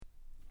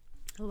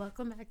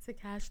Welcome back to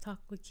Cash Talk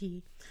with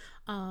Key.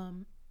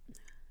 Um,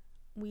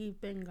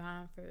 we've been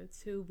gone for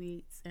 2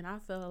 weeks, and I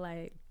feel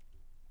like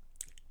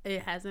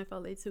it hasn't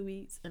felt like 2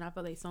 weeks, and I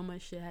feel like so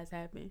much shit has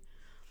happened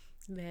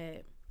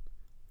that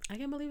I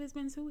can't believe it's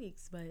been 2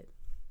 weeks. But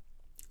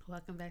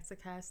welcome back to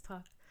Cash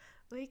Talk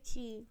with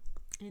Key,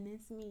 and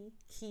it's me,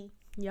 Key,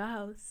 your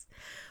host.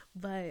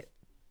 But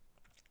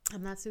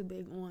I'm not too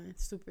big on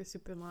super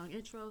long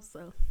intros,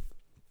 so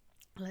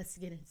let's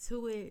get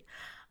into it.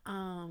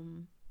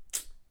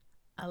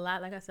 A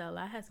lot, like I said, a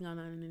lot has gone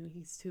on in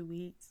these 2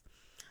 weeks.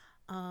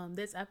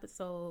 This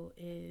episode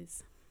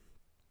is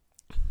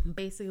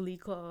basically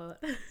called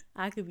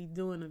I Could Be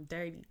Doing Them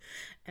Dirty.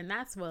 And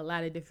that's for a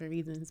lot of different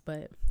reasons,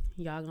 but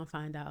y'all gonna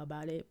find out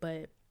about it.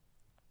 But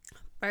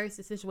first,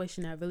 the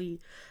situation that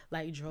really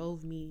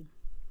drove me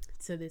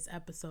to this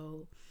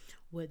episode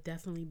would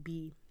definitely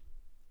be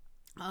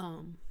me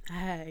and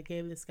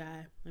this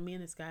guy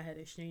had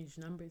exchanged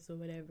numbers or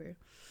whatever.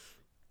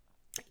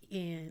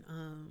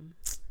 And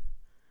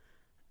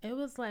it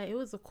was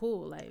a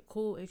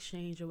cool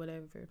exchange or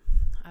whatever.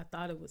 I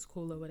thought it was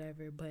cool or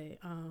whatever, but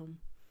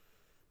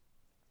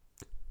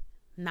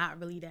not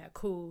really that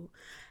cool.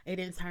 It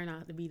didn't turn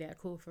out to be that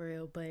cool for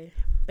real. But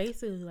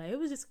basically, it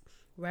was just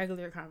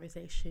regular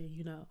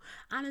conversation,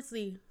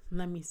 Honestly,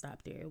 let me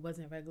stop there. It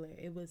wasn't regular.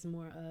 It was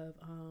more of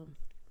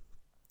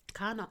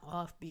kind of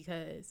off,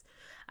 because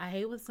I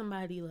hate when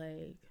somebody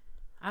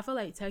I feel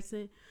like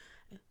texting,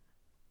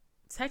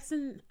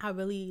 I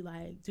really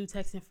do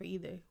texting for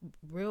either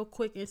real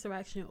quick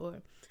interaction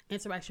or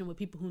interaction with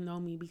people who know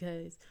me,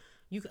 because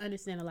you can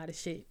understand a lot of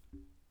shit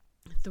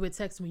through a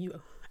text when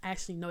you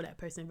actually know that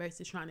person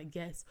versus trying to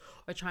guess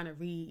or trying to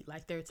read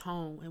their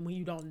tone, and when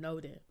you don't know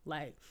them.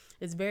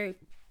 It's very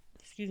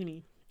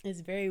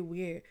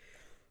weird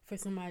for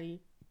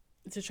somebody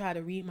to try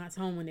to read my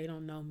tone when they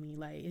don't know me.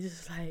 It's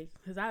just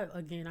because I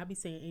be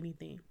saying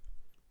anything.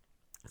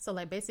 So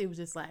basically it was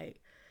just I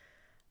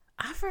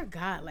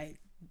forgot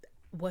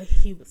what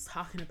he was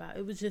talking about.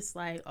 It was just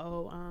can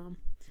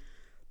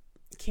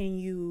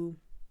you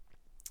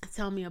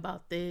tell me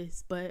about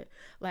this? But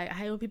I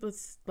hate when people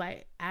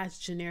ask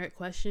generic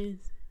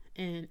questions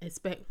and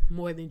expect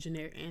more than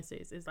generic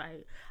answers. It's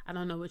I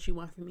don't know what you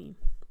want from me.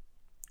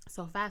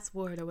 So fast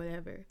forward or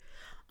whatever.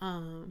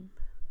 I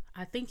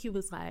think he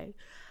was a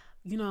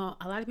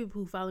lot of people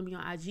who follow me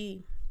on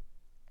IG,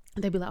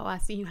 they'd be like, oh, I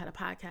seen you had a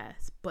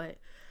podcast. But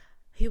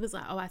he was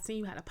like, oh, I seen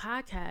you had a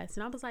podcast.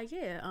 And I was like,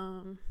 yeah,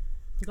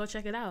 go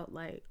check it out.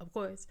 Of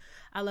course,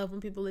 I love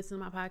when people listen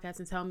to my podcast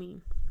and tell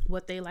me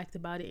what they liked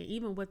about it, and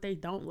even what they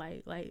don't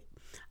like.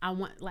 I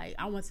want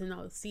to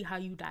know, see how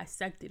you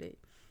dissected it.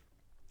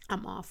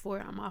 I'm all for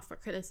it. I'm all for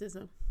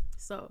criticism.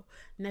 So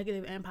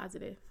negative and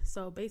positive.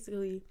 So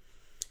basically,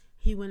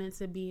 he went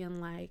into being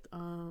what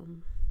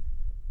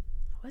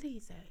did he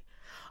say?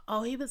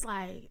 Oh, he was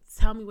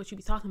tell me what you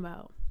be talking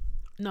about.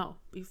 No,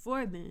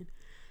 before then,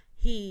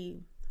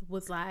 he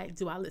was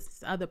do I listen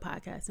to other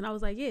podcasts? And I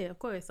was like, yeah, of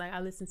course. I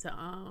listen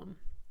to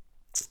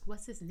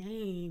what's his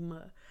name?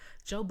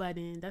 Joe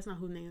Budden. That's not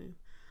whose name.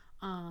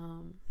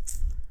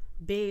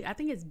 I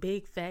think it's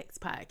Big Facts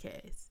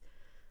Podcast.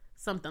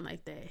 Something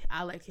like that.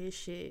 I like his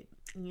shit.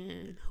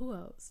 And who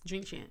else?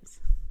 Drink Champs,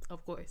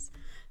 of course.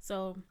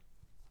 So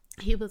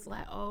he was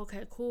like, oh,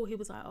 okay, cool. He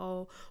was like,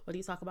 oh, what do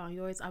you talk about on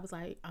yours? I was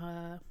like,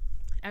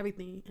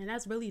 everything. And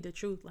that's really the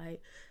truth.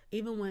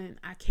 Even when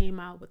I came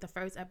out with the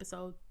first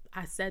episode,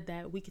 I said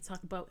that we could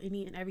talk about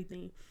any and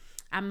everything.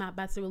 I'm not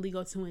about to really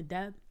go too in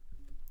depth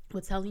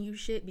with telling you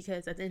shit,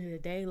 because at the end of the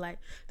day,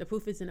 the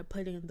proof is in the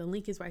pudding. The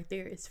link is right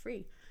there. It's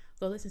free.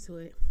 Go listen to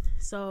it.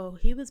 So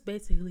he was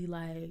basically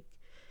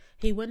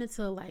he went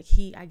into I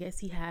guess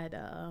he had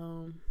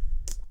a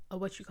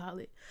what you call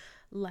it,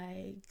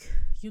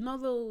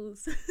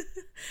 those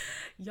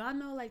y'all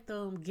know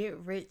the get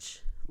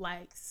rich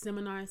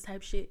seminars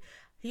type shit.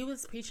 He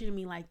was preaching to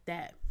me like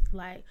that,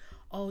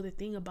 oh, the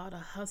thing about a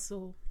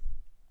hustle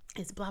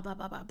is blah blah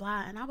blah blah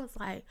blah. And I was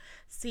like,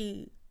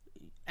 see,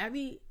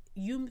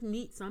 you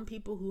meet some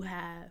people who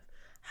have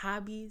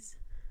hobbies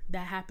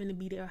that happen to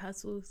be their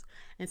hustles,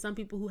 and some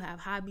people who have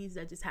hobbies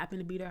that just happen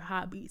to be their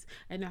hobbies,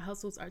 and their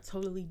hustles are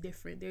totally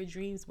different. Their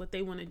dreams, what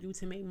they want to do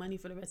to make money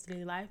for the rest of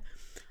their life,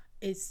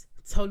 is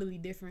totally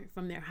different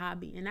from their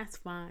hobby, and that's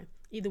fine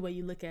either way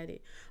you look at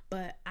it.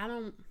 But I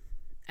don't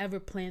ever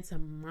plan to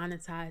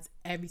monetize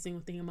every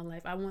single thing in my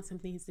life. I want some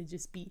things to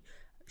just be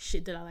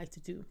shit that I like to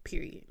do,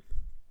 period.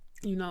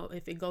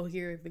 If it go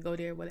here, if it go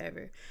there,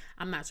 whatever.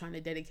 I'm not trying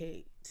to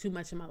dedicate too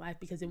much of my life,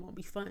 because it won't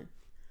be fun.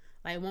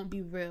 It won't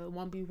be real. It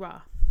won't be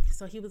raw.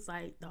 So he was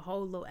the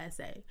whole little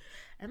essay.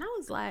 And I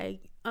was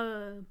like,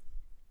 I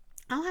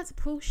don't have to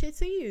prove shit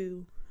to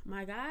you,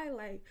 my guy.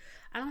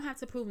 I don't have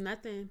to prove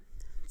nothing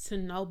to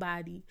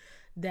nobody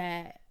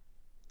that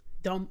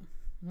don't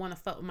want to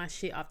fuck with my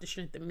shit off the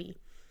strength of me,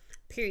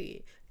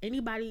 period.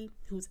 Anybody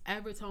who's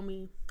ever told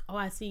me, oh,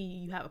 I see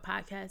you have a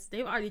podcast,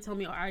 they've already told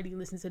me, or already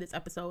listened to this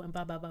episode and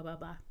blah blah blah blah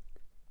blah,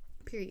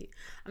 period.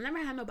 I've never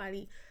had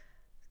nobody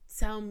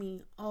tell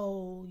me,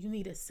 oh, you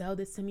need to sell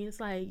this to me. It's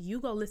like, you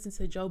go listen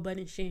to Joe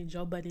Budden shit and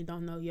Joe Budden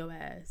don't know your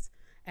ass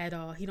at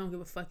all. He don't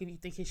give a fuck if you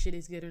think his shit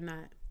is good or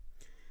not.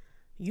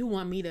 You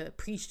want me to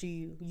preach to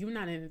you. You're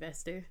not an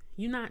investor.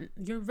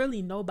 You're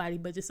really nobody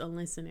but just a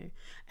listener.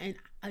 And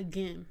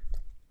again,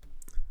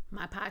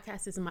 my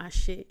podcast is my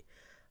shit.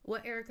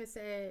 What Erica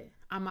said,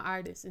 I'm an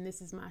artist and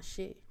this is my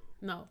shit.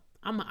 No,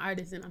 I'm an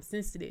artist and I'm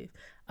sensitive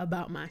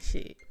about my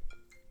shit.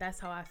 That's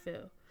how I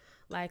feel.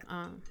 Like,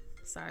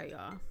 sorry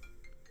y'all.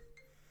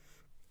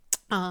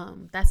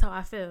 That's how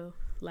I feel.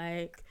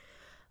 Like,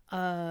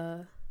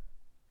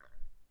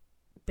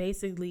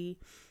 basically,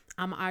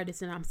 I'm an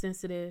artist and I'm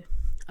sensitive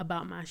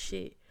about my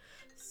shit.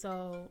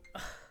 So,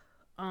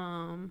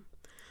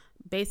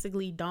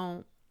 basically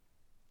don't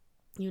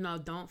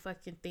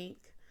fucking think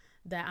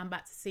that I'm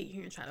about to sit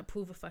here and try to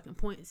prove a fucking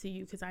point to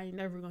you, because I ain't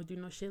never gonna do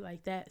no shit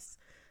like that,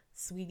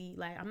 sweetie.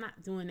 Like, I'm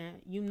not doing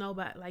that. You're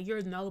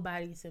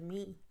nobody to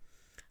me.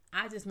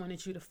 I just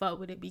wanted you to fuck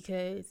with it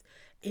because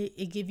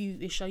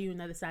it show you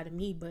another side of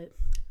me, but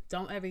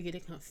don't ever get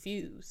it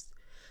confused.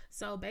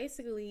 So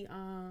basically,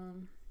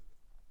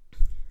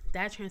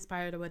 that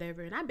transpired or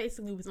whatever, and I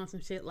basically was on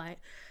some shit like,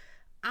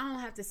 I don't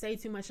have to say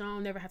too much, I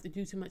don't never have to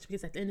do too much,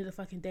 because at the end of the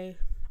fucking day,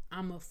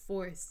 I'm a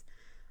force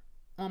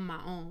on my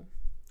own.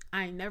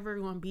 I ain't never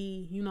gonna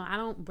be, I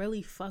don't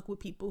really fuck with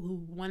people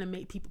who want to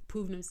make people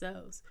prove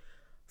themselves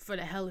for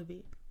the hell of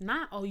it.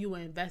 Not, oh, you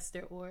an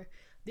investor, or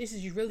this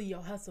is really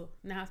your hustle.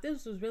 Now, if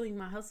this was really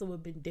my hustle, it would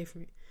have been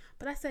different.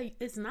 But I say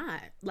it's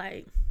not.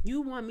 Like,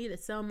 you want me to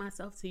sell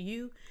myself to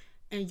you,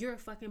 and you're a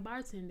fucking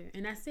bartender,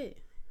 and that's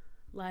it.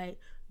 Like,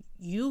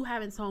 you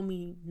haven't told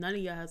me none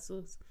of your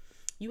hustles.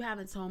 You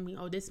haven't told me,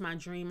 oh, this is my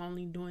dream,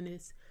 only doing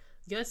this.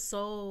 Your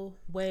sole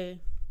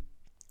way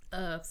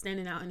of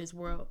standing out in this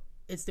world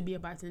is to be a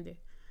bartender.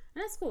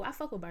 And that's cool. I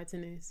fuck with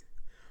bartenders.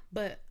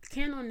 But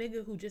can no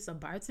nigga who just a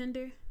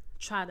bartender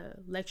try to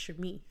lecture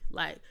me?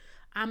 Like,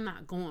 I'm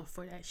not going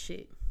for that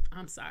shit.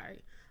 I'm sorry.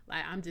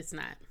 Like, I'm just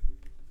not.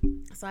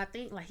 So I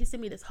think, like, he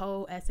sent me this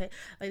whole essay,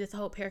 like, this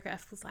whole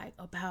paragraph was, like,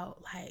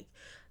 about, like,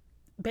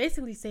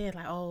 basically saying,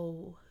 like,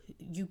 oh,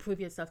 you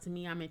prove yourself to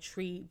me, I'm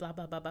intrigued, blah,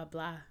 blah, blah, blah,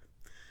 blah.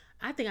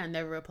 I think I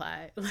never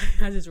replied.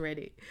 Like, I just read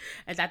it.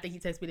 And I think he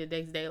texted me the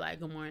next day, like,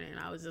 good morning. And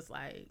I was just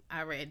like,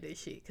 I read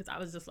this shit. Because I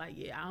was just like,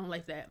 yeah, I don't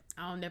like that.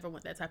 I don't never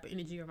want that type of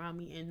energy around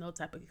me in no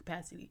type of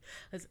capacity.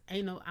 Because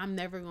I'm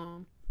never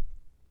going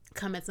to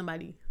come at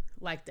somebody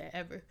like that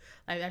ever.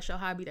 Like, that's your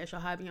hobby,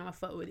 I'm gonna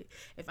fuck with it.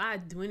 If I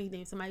do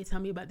anything, somebody tell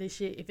me about this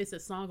shit, if it's a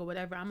song or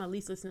whatever, I'm at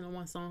least listen to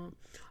one song,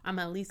 I'm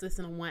at least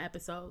listen to one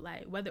episode,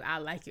 like, whether I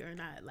like it or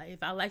not. Like,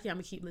 if I like it, I'm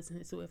gonna keep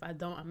listening to it. If I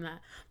don't, I'm not.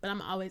 But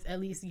I'm always at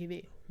least give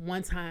it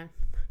one time,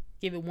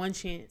 give it one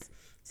chance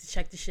to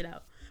check the shit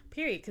out,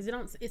 period.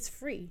 Because it's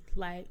free.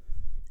 Like,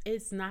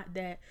 it's not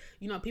that,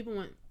 people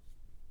want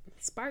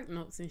spark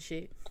notes and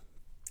shit.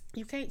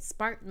 You can't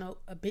spark note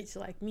a bitch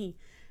like me.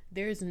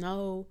 There's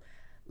no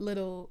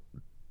little,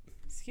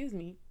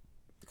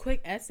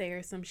 quick essay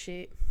or some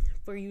shit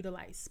for you to,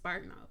 like,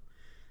 spark note.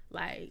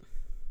 Like,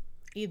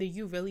 either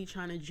you really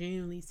trying to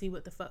genuinely see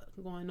what the fuck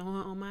going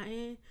on my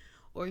end,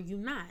 or you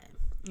not.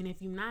 And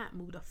if you not,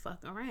 move the fuck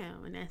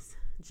around. And that's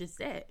just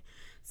that.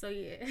 So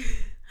yeah,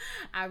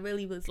 I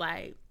really was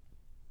like,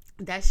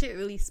 that shit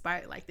really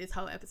sparked, like, this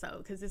whole episode,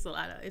 because it's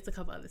a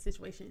couple other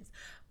situations.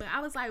 But I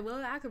was like,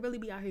 well, I could really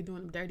be out here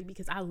doing them dirty,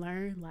 because I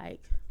learned,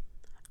 like,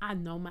 I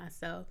know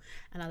myself,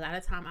 and a lot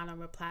of time I don't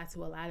reply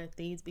to a lot of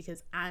things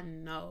because I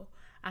know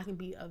I can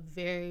be a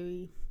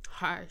very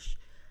harsh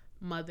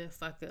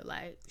motherfucker.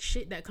 Like,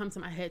 shit that comes to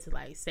my head to,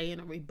 like, say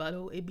in a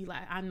rebuttal, it'd be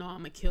like, I know I'm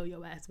gonna kill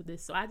your ass with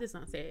this. So I just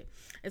don't say it.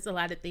 It's a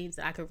lot of things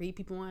that I could read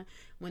people on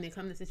when it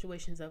comes to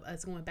situations of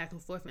us going back and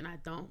forth, and I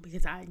don't,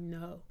 because I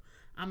know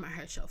I'm gonna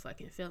hurt your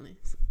fucking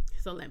feelings.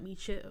 So let me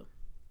chill.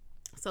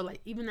 So,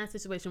 like, even that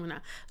situation when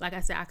like I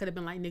said, I could have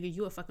been like, nigga,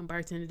 you a fucking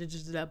bartender,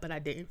 but I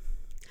didn't.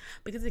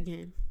 Because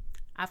again,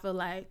 I feel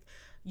like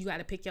you got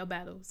to pick your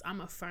battles. I'm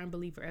a firm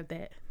believer of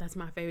that. That's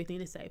my favorite thing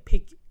to say.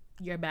 Pick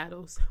your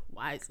battles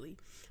wisely.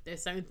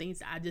 There's certain things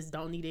that I just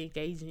don't need to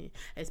engage in,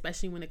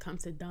 especially when it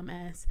comes to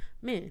dumbass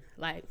men.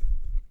 Like,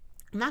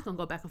 I'm not gonna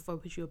go back and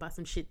forth with you about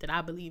some shit that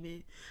I believe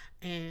in,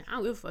 and I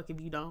don't give a fuck if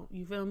you don't.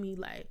 You feel me?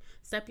 Like,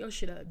 step your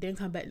shit up, then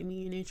come back to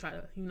me and then try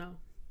to,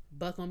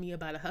 buck on me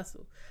about a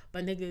hustle.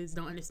 But niggas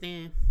don't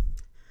understand.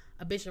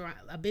 A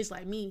bitch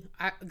like me,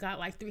 I got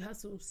like 3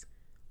 hustles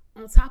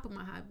on top of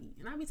my hobby.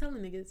 And I be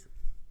telling niggas,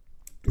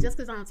 just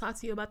because I don't talk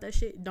to you about that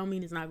shit don't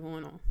mean it's not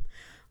going on.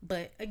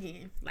 But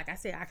again, like I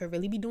said, I could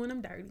really be doing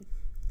them dirty,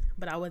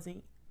 but I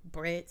wasn't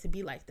bred to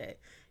be like that.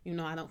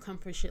 I don't come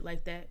for shit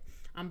like that.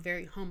 I'm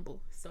very humble.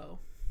 So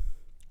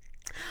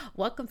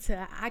welcome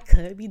to I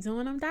could be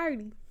doing them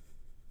dirty.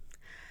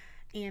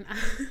 And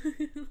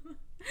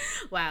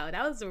wow,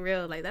 that was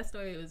real. Like, that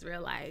story was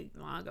real, like,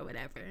 long or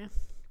whatever.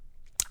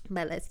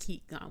 But let's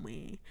keep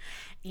going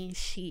and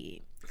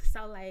shit.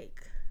 So,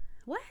 like,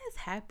 what has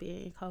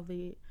happened,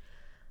 COVID?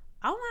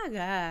 Oh my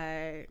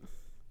God.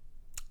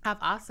 I've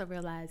also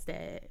realized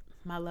that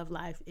my love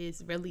life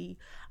is really,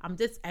 I'm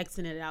just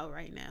exiting it out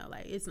right now.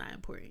 Like, it's not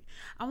important.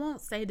 I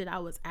won't say that I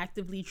was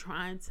actively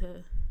trying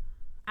to,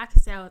 I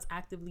could say I was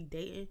actively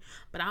dating,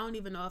 but I don't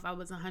even know if I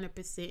was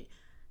 100%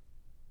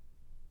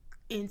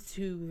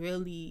 into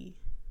really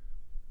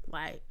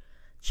like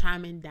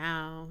chiming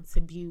down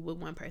to be with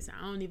one person.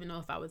 I don't even know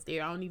if I was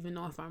there. I don't even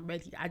know if I'm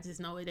ready. I just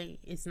know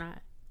it's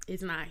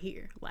not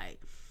here. Like,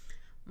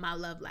 my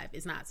love life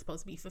is not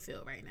supposed to be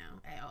fulfilled right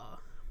now at all,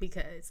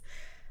 because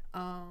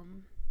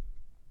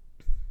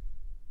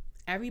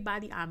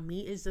everybody I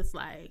meet is just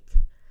like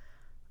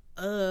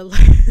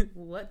like,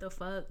 what the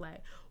fuck?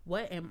 Like,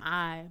 what am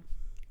I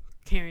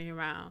carrying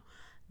around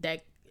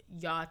that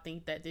y'all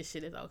think that this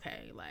shit is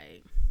okay?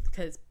 Like,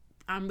 because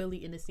I'm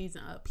really in the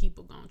season of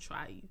people gonna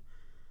try you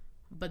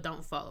but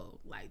don't fold.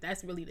 Like,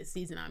 that's really the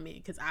season I'm in,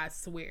 because I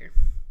swear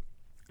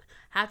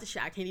half the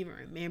shit I can't even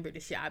remember the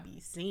shit I be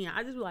seeing.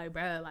 I just be like,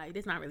 bro, like,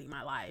 this not really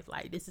my life.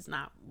 Like, this is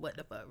not what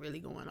the fuck really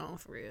going on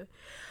for real.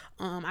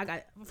 I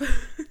got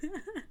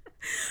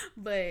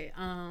but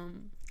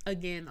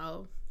again,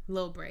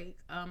 little break.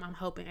 I'm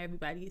hoping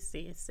everybody is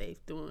staying safe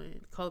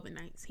during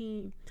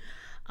COVID-19.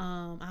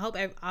 I hope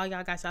all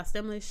y'all got y'all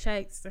stimulus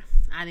checks.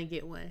 I didn't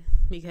get one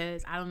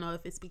because I don't know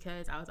if it's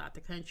because I was out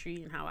the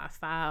country and how I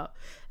filed.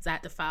 So I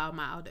had to file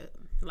my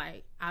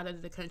out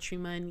of the country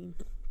money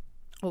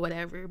or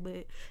whatever.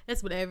 But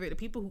it's whatever. The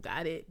people who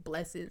got it,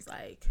 blessings.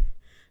 Like,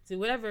 do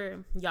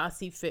whatever y'all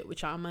see fit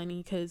with y'all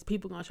money, because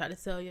people gonna try to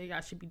sell you.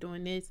 Y'all should be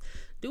doing this.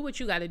 Do what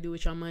you got to do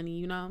with your money.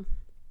 You know,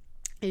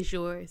 it's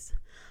yours.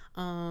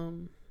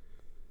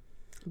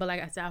 But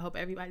like I said, I hope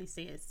everybody's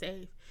staying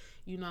safe.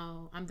 You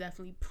know, I'm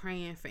definitely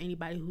praying for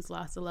anybody who's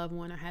lost a loved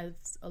one or has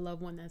a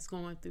loved one that's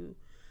going through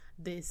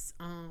this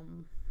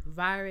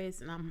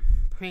virus, and I'm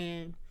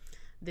praying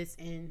this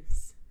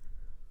ends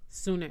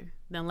sooner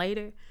than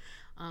later.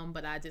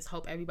 But I just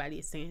hope everybody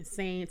is staying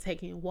sane,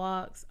 taking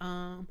walks.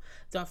 Don't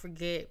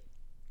forget,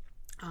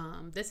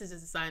 this is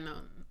just a side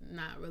note,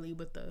 not really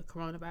with the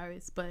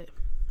coronavirus, but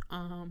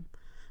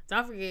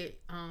don't forget,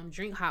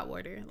 drink hot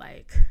water.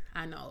 Like,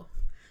 I know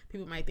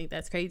people might think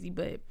that's crazy,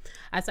 but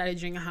I started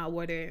drinking hot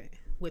water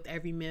with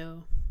every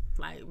meal,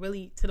 like,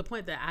 really to the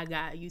point that I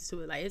got used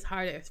to it. Like, it's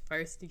hard at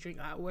first to drink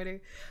hot water,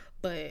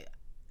 but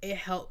it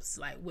helps,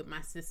 like, with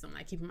my system,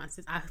 like, keeping my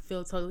system. I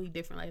feel totally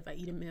different, like, if I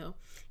eat a meal,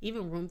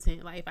 even room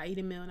temp, like, if I eat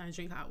a meal and I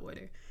drink hot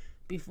water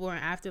before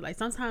and after, like,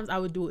 sometimes I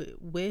would do it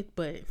with,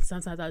 but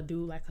sometimes I'll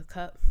do, like, a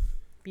cup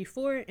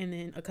before and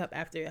then a cup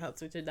after. It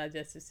helps with your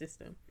digestive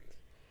system.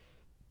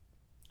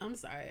 I'm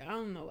sorry, I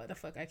don't know what the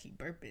fuck I keep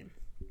burping.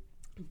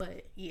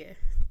 But yeah,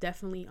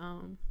 definitely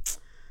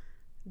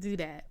do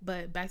that.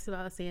 But back to what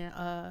I was saying,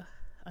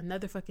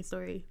 another fucking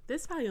story.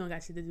 This probably don't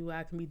got shit to do with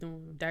I can be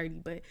doing dirty,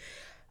 but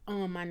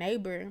my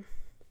neighbor's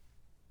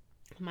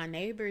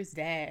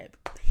dad,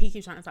 he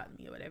keeps trying to talk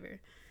to me or whatever.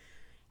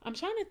 I'm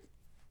trying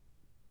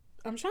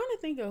to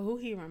think of who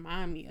he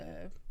remind me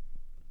of.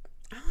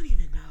 I don't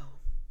even know.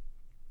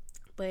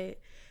 But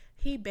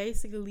he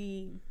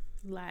basically,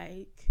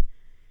 like,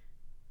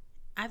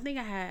 I think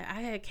I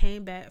had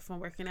came back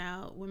from working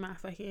out with my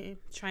fucking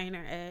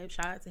trainer, Eb.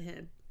 Shout out to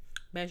him.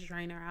 Best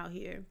trainer out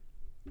here.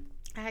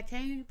 I had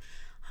came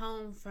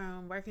home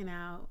from working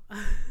out.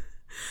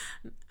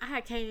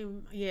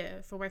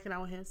 from working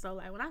out with him. So,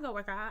 like, when I go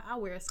work out, I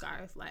wear a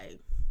scarf,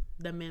 like,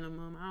 the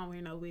minimum. I don't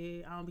wear no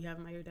wig. I don't be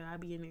having my hair done. I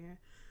be in there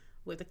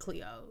with the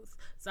Cleos.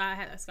 So I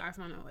had a scarf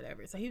on or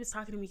whatever. So he was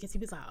talking to me because he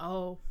was like,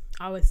 oh,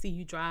 I always see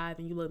you drive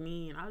and you look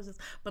mean. I was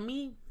just, but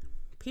me,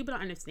 people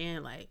don't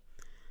understand, like,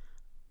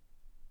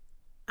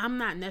 I'm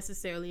not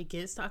necessarily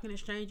against talking to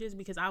strangers,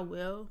 because I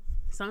will.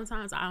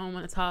 Sometimes I don't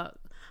want to talk,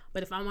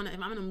 but if I'm in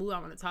a mood, I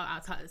want to talk,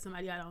 I'll talk to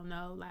somebody I don't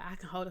know. Like, I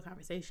can hold a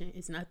conversation.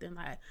 It's nothing.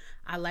 Like,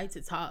 I like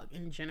to talk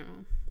in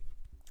general.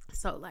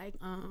 So, like,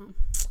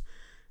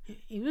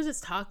 he was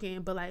just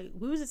talking, but, like,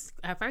 we was just,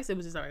 at first it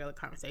was just a regular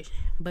conversation,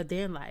 but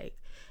then, like,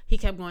 he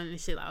kept going into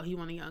shit like, oh, he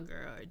want a young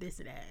girl or this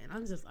and that, and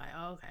I'm just like,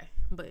 oh, okay.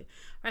 But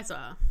first of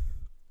all,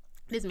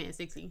 this man's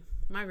 60.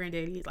 My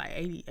granddaddy is like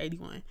 80,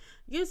 81.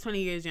 You're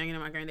 20 years younger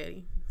than my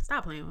granddaddy.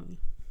 Stop playing with me.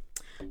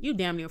 You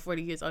damn near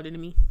 40 years older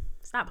than me.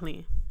 Stop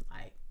playing.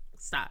 Like,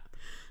 stop.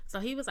 So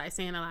he was, like,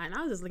 saying a lot, and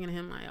I was just looking at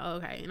him like, oh,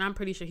 okay. And I'm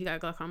pretty sure he got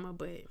glaucoma,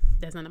 but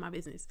that's none of my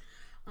business.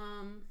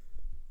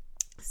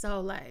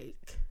 So,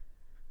 like,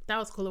 that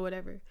was cool or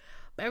whatever.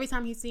 But every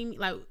time he see me,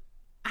 like,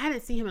 I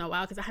hadn't seen him in a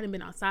while because I hadn't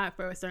been outside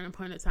for a certain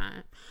point of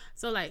time.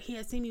 So, like, he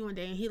had seen me one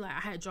day, and he, like, I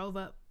had drove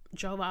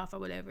off or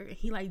whatever, and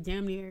he, like,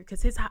 damn near,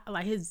 because his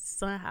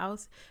son's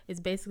house is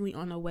basically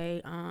on the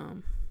way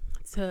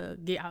to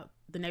get out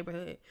the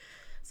neighborhood.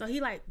 So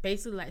he, like,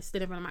 basically, like,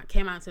 stood in front of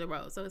came out to the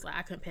road. So it's like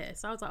I couldn't pass.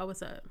 So I was like, oh,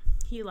 what's up?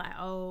 He like,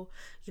 oh,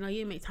 you know, you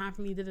didn't make time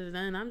for me, da-da-da-da.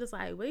 And I'm just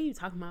like, what are you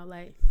talking about?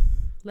 Like,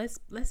 let's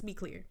be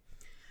clear.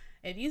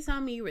 If you tell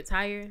me you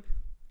retired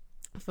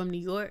from New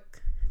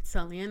York to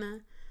Atlanta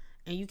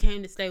and you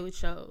came to stay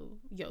with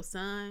your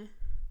son,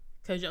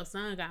 because your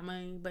son got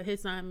money, but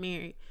his son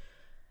married,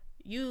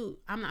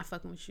 I'm not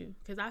fucking with you.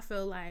 Because I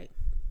feel like,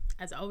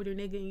 as an older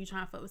nigga and you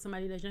trying to fuck with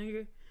somebody that's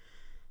younger,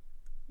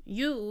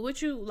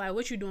 what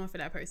you doing for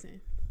that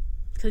person?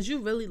 Cause you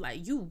really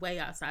like, you way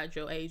outside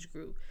your age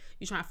group.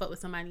 You trying to fuck with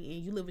somebody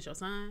and you live with your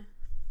son?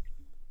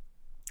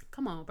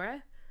 Come on,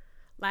 bruh.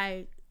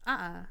 Like,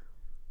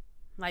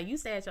 like, you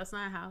stay at your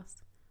son's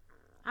house.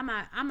 I'm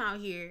out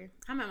here.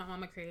 I'm at my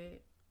mama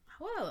crib.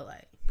 What do I look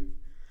like?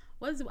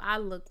 What do I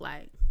look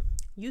like?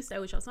 You stay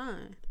with your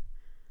son.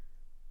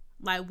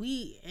 Like,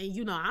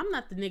 I'm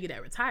not the nigga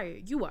that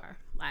retired. You are.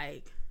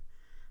 Like,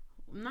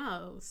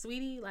 no,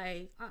 sweetie,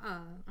 like,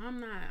 I'm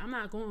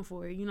not going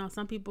for it.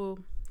 Some people,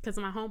 because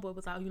my homeboy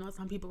was out,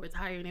 some people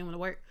retire and they want to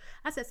work.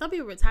 I said, some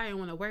people retire and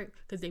want to work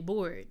because they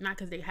bored, not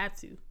because they have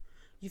to.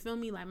 You feel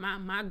me? Like,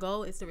 my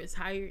goal is to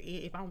retire,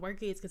 and if I'm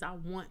working, it's because I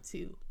want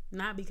to,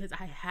 not because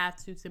I have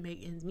to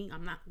make ends meet.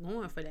 I'm not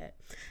going for that.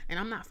 And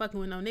I'm not fucking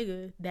with no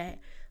nigga that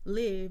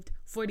lived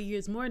 40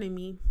 years more than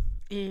me.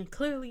 And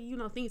clearly,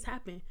 things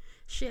happen.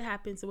 Shit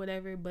happens or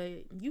whatever,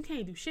 but you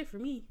can't do shit for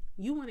me.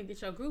 You want to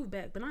get your groove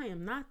back, but I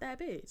am not that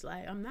bitch.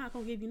 Like, I'm not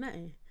going to give you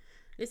nothing.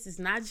 This is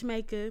not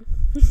Jamaica.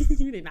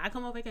 You did not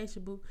come on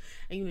vacation, boo.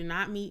 And you did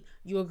not meet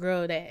you a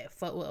girl that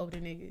fuck with older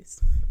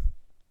niggas.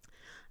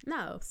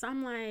 No. So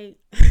I'm like,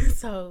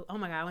 oh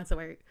my God, I went to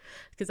work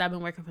because I've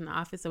been working from the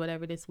office or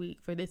whatever this week.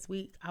 For this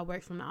week, I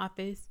worked from the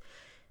office.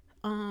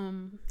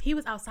 He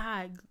was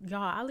outside.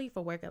 Y'all, I leave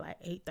for work at like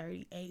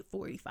 8:30,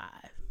 8:45.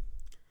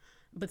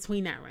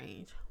 Between that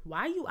range.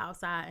 Why you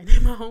outside? And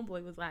then my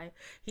homeboy was like,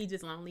 he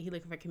just lonely, he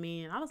looking for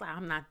command. I was like,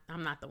 I'm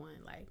not the one,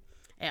 like,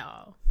 at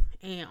all.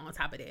 And on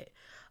top of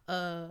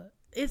that,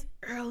 it's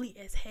early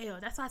as hell.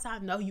 That's why I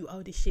know you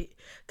owe this shit.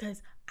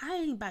 Cause I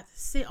ain't about to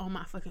sit on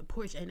my fucking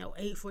porch at no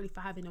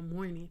 8:45 in the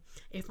morning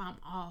if I'm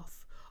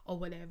off or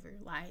whatever.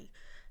 Like,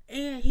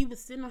 and he was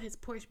sitting on his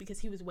porch because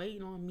he was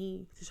waiting on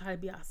me to try to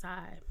be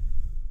outside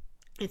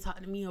and talk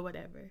to me or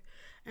whatever.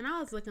 And I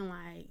was looking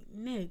like,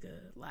 nigga,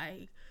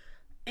 like.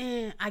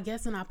 And I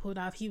guess when I pulled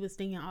off, he was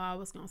thinking, I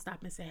was going to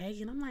stop and say,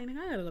 hey. And I'm like, nigga,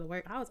 I got to go to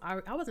work.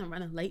 I wasn't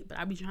running late, but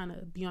I be trying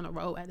to be on the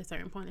road at a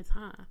certain point in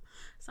time.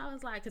 So I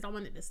was like, because I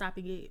wanted to stop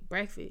and get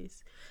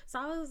breakfast. So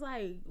I was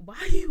like, why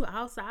are you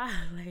outside?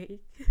 Like,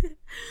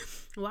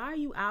 why are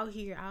you out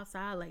here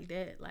outside like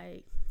that?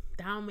 Like,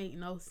 that don't make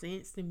no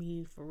sense to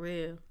me, for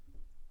real.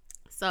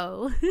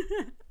 So,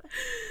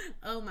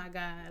 oh my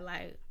God.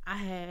 Like, I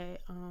had,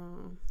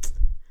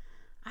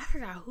 I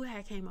forgot who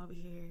had came over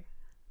here.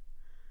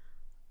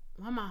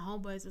 One of my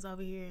homeboys was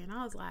over here, and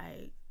I was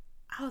like,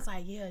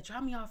 yeah,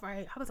 drop me off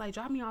right. I was like,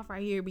 drop me off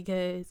right here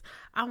because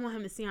I want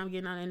him to see I'm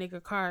getting out of a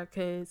nigga car,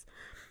 because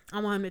I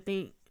want him to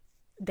think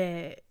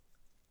that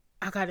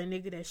I got a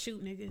nigga that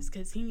shoot niggas,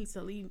 because he needs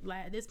to leave.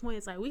 Like, at this point,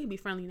 it's like, we can be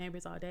friendly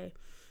neighbors all day,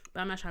 but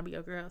I'm not trying to be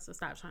your girl, so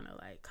stop trying to,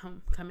 like,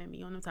 come at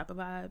me on them type of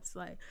vibes.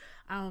 Like,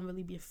 I don't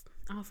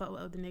fuck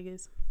with older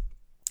niggas.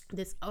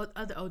 This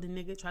other older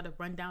nigga tried to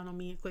run down on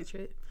me in Quick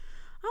Trip.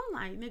 I'm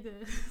like, nigga,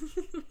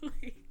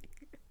 like,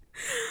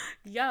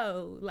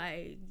 yo,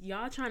 like,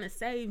 y'all trying to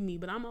save me,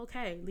 but I'm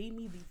okay. Leave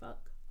me the fuck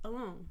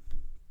alone.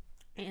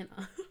 And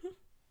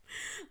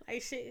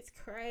like, shit is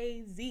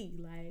crazy.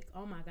 Like,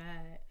 oh my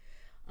God.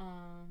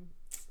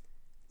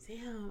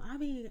 Damn, I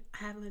be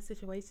having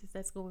situations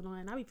that's going on,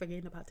 and I be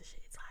forgetting about the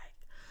shit. It's like,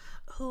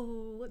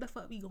 oh, what the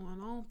fuck be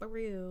going on for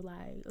real?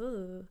 Like,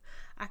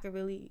 I could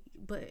really,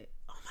 but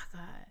oh my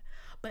God.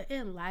 But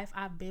in life,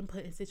 I've been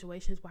put in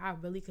situations where I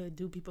really could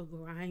do people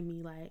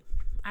grimy. Like,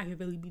 I could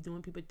really be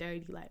doing people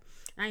dirty. Like,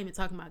 I ain't even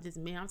talking about just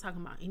men. I'm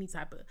talking about any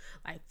type of,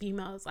 like,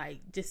 females. Like,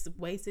 just the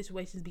way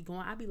situations be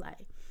going. I be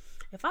like,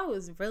 if I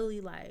was really,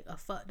 like, a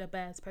fucked up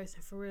ass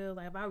person for real,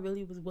 like, if I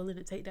really was willing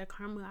to take that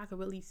karma, I could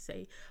really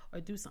say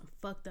or do some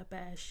fucked up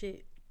ass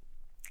shit.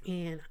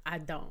 And I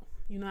don't.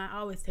 I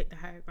always take the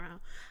higher ground.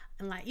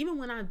 And, like, even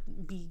when I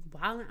be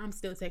wilding, I'm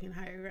still taking the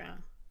higher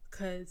ground.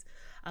 Because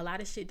a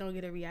lot of shit don't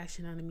get a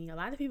reaction out of me. A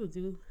lot of people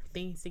do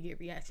things to get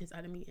reactions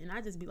out of me. And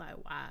I just be like,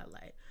 wow,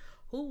 like,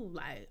 who?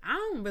 Like, I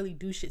don't really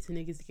do shit to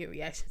niggas to get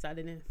reactions out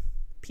of them.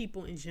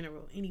 People in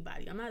general,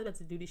 anybody. I'm not about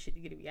to do this shit to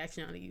get a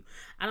reaction out of you.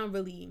 I don't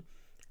really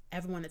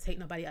ever want to take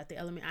nobody out the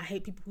element. I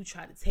hate people who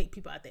try to take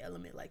people out the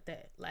element like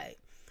that. Like,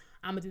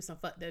 I'm going to do some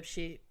fucked up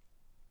shit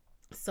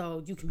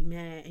so you can be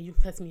mad and you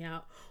cuss me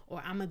out,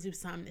 or I'm gonna do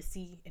something to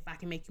see if I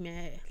can make you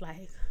mad.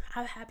 Like,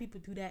 I've had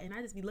people do that, and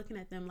I just be looking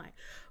at them like,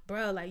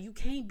 bro, like, you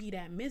can't be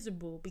that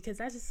miserable, because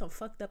that's just some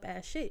fucked up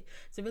ass shit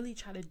to really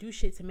try to do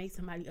shit to make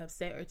somebody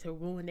upset or to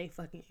ruin their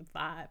fucking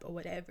vibe or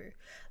whatever.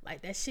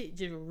 Like, that shit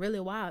just really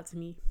wild to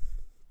me.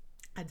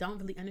 I don't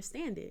really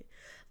understand it.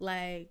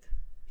 Like,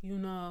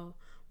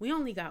 we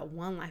only got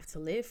one life to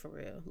live, for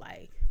real.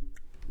 Like,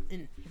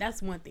 and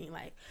that's one thing.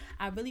 Like,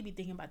 I really be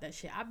thinking about that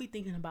shit. I be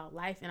thinking about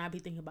life, and I be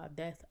thinking about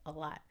death a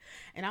lot.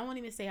 And I won't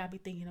even say I be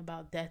thinking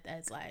about death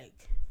as,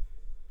 like,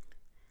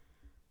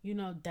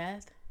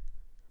 death.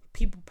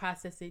 People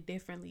process it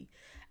differently.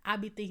 I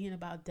be thinking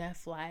about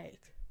death like,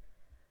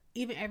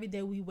 even every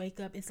day we wake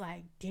up, it's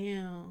like,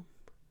 damn,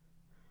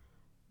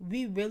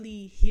 we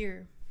really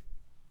here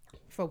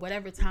for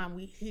whatever time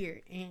we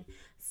here. And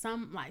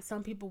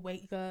some people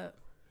wake up,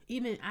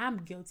 even I'm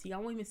guilty. I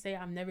won't even say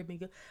I've never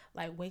been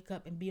like wake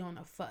up and be on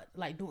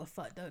doing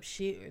fucked up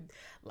shit, or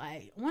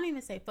like I won't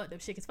even say fucked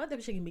up shit, because fucked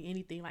up shit can be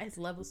anything. Like, it's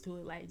levels to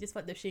it. Like, just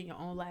fucked up shit in your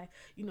own life,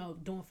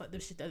 doing fucked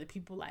up shit to other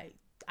people. Like,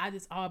 I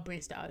just all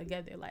branched out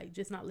together, like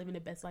just not living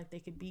the best life they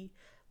could be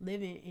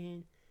living.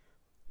 And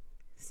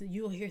so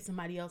you'll hear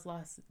somebody else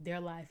lost their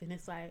life, and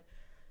it's like,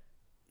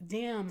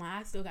 damn,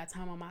 I still got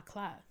time on my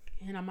clock,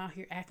 and I'm out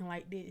here acting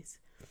like this.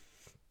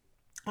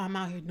 I'm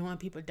out here doing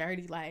people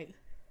dirty. Like,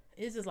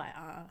 it's just like,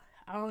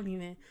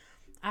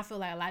 I feel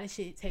like a lot of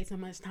shit takes so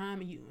much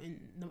time, and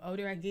the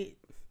older I get,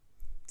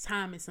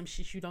 time is some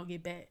shit you don't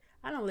get back.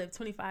 I don't live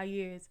 25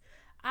 years.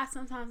 I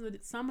sometimes,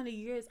 with some of the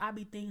years, I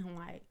be thinking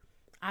like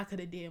I could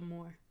have did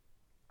more.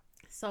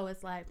 So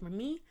it's like, for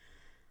me,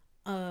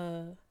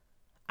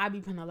 I be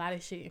putting a lot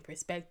of shit in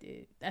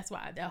perspective. That's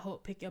why that whole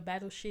pick your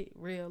battle shit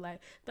real. Like,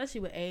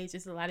 especially with age,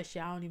 it's a lot of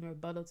shit I don't even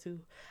rebuttal to.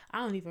 I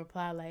don't even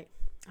reply. Like,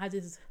 I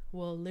just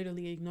will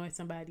literally ignore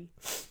somebody.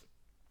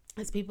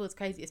 It's people, it's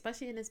crazy,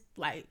 especially in this,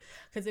 like,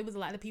 because it was a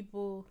lot of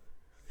people,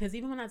 because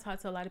even when I talk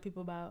to a lot of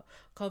people about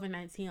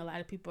COVID-19, a lot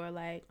of people are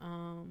like,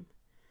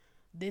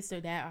 this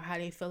or that, or how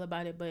they feel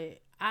about it.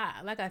 But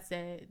like I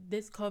said,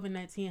 this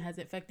COVID-19 has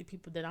affected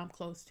people that I'm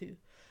close to.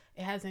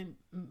 It hasn't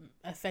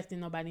affected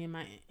nobody in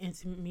my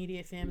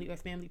intermediate family or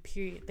family,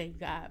 period, thank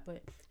God.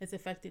 But it's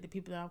affected the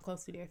people that I'm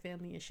close to, their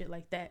family and shit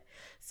like that.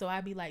 So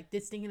I be like,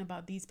 this thinking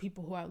about these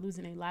people who are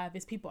losing their life.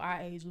 It's people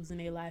our age losing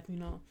their life,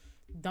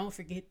 Don't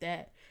forget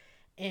that.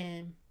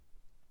 And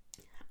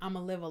I'm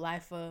going to live a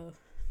life of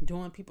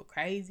doing people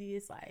crazy.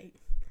 It's like,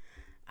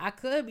 I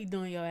could be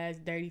doing your ass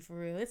dirty for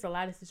real. It's a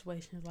lot of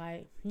situations.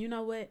 Like, you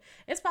know what?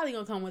 It's probably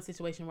gonna come one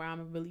situation where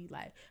I'm really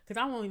like,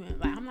 because I won't even,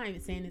 like, I'm not even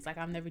saying this like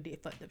I've never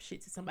did fucked up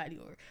shit to somebody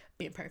or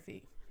been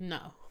perfect.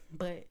 No.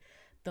 But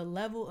the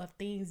level of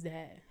things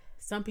that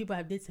some people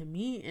have did to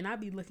me, and I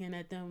be looking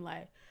at them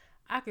like,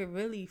 I could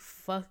really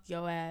fuck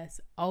your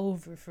ass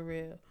over for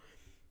real.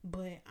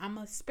 But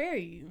I'ma spare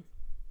you.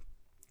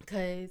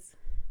 Because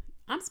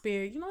I'm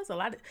spared. It's a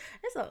lot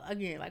of,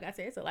 again, like I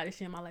said, it's a lot of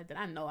shit in my life that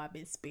I know I've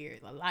been spared.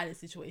 A lot of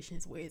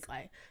situations where it's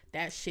like,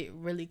 that shit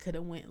really could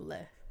have went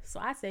left. So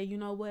I say, you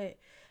know what?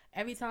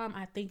 Every time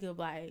I think of,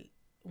 like,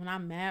 when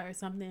I'm mad or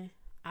something,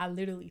 I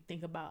literally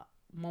think about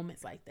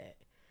moments like that.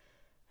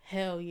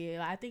 Hell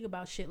yeah. I think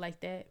about shit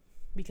like that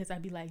because I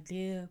be like,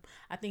 damn.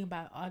 I think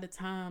about all the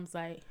times,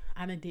 like,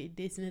 I done did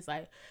this, and it's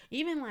like,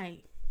 even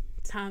like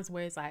times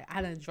where it's like,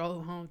 I done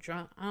drove home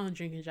drunk. I don't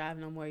drink and drive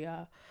no more,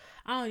 y'all.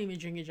 I don't even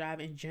drink and drive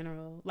in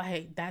general.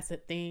 Like, that's a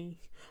thing.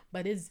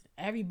 But it's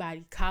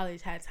everybody.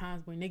 College had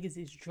times where niggas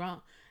is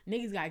drunk.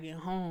 Niggas gotta get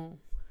home.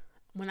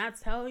 When I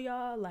tell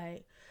y'all,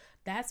 like,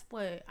 that's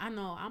what I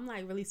know. I'm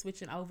like really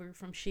switching over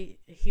from shit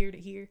here to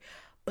here.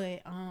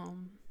 But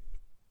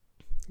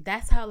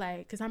that's how, like,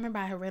 because I remember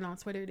I had read on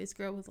Twitter, this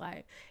girl was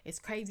like, it's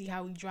crazy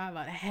how we drive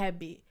out of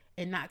habit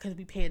and not because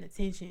we paying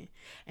attention.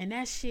 And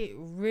that shit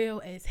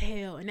real as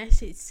hell. And that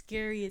shit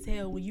scary as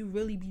hell when you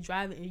really be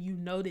driving and you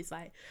notice,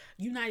 like,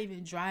 you're not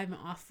even driving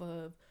off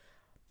of,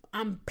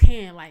 I'm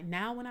paying. Like,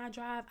 now when I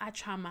drive, I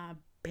try my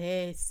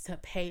best to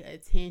pay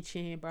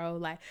attention, bro.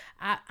 Like,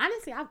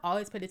 honestly, I've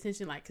always paid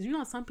attention. Like,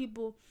 because, some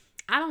people,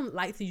 I don't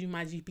like to use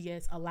my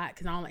GPS a lot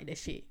because I don't like that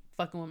shit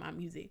fucking with my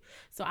music.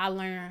 So I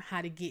learned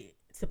how to get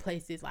to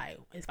places. Like,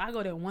 if I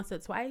go there once or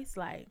twice,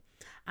 like,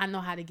 I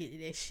know how to get to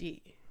that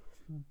shit.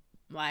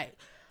 Like,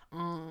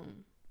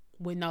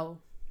 with no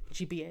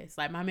GPS.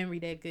 Like, my memory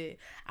that good.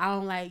 I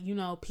don't like,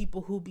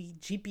 people who be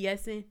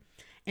GPSing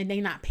and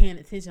they not paying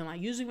attention. Like,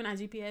 usually when I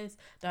GPS,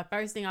 the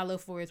first thing I look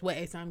for is what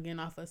exit I'm getting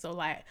off of. So,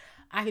 like,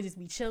 I could just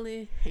be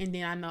chilling and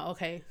then I know,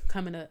 okay,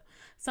 coming up.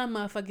 Some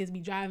motherfuckers be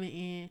driving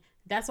in.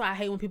 That's why I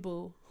hate when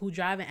people who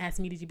drive and ask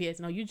me to GPS.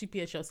 No, you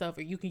GPS yourself,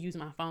 or you can use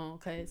my phone,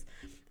 because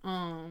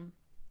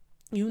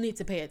you need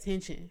to pay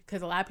attention.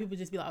 Because a lot of people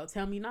just be like, oh,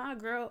 tell me, nah,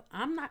 girl,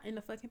 I'm not in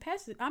the fucking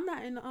passenger. I'm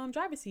not in the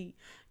driver's seat.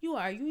 You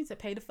are. You need to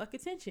pay the fuck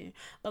attention.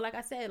 But like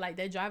I said, like,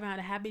 that driving out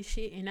of habit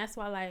shit. And that's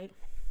why, like,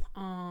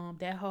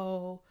 that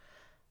whole,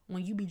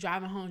 when you be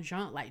driving home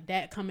drunk, like,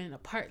 that coming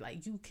apart.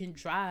 Like, you can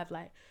drive.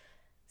 Like,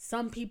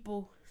 some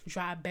people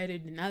drive better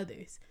than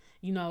others,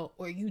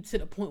 or you to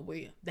the point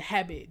where the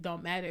habit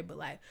don't matter. But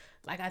like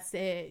I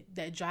said,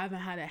 that driving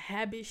out of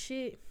habit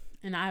shit.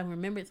 And I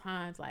remember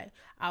times, like,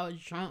 I was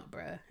drunk,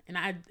 bruh. And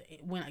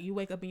when you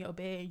wake up in your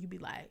bed and you be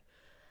like,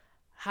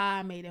 how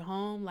I made it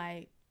home,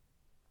 like,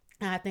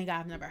 I think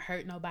I've never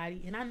hurt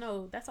nobody. And I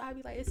know, that's why I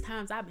be like, it's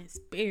times I've been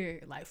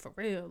spared, like, for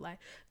real. Like,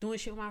 doing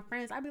shit with my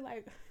friends, I be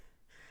like,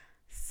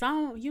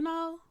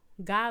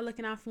 God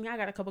looking out for me. I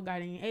got a couple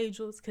guardian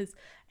angels, because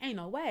ain't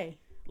no way.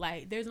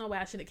 Like, there's no way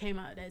I should have came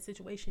out of that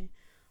situation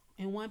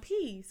in one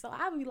piece. So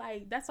I be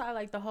like, that's why I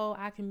like the whole,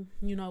 I can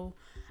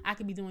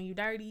be doing you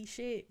dirty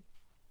shit.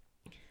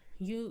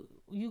 You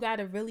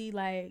gotta really,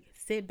 like,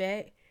 sit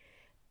back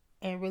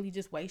and really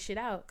just weigh shit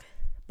out.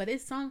 But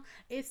it's some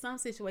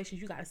situations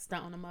you gotta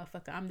stunt on a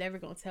motherfucker. I'm never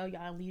gonna tell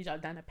y'all and lead y'all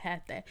down the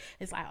path that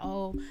it's like,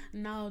 oh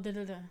no,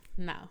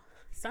 no.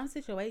 Some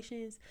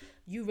situations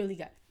you really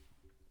got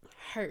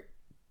hurt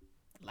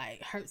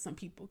like hurt some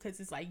people, because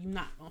it's like you're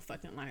not gonna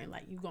fucking learn.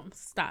 Like, you gonna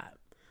stop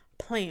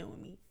playing with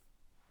me.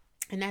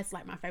 And that's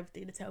like my favorite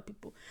thing to tell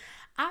people.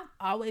 I've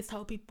always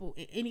told people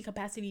in any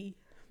capacity,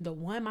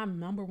 my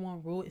number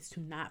one rule is to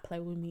not play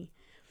with me.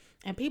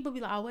 And people be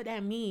like, oh, what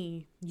that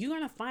mean? You're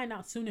gonna find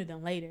out sooner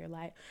than later.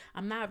 Like,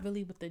 I'm not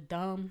really with the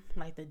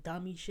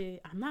dummy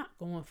shit. I'm not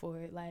going for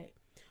it. Like,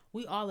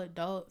 we all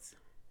adults.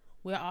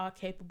 We're all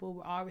capable.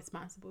 We're all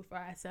responsible for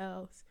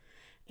ourselves.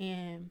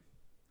 And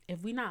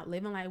if we not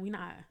living like, we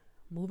not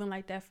moving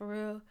like that for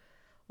real,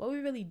 what we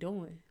really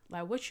doing?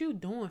 Like, what you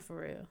doing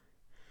for real?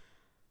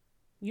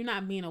 You're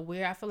not being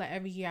aware. I feel like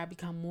every year I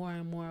become more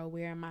and more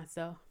aware of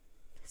myself.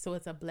 So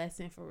it's a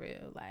blessing for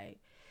real. Like,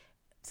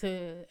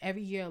 to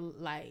every year,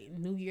 like,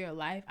 new year of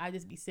life, I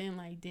just be saying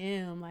like,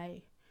 damn,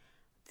 like,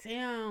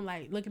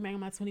 looking back at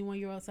my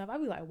 21-year-old self, I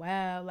be like,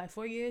 wow, like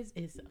 4 years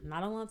is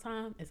not a long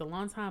time. It's a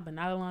long time, but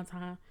not a long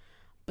time.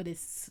 But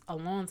it's a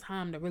long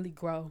time to really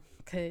grow,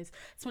 because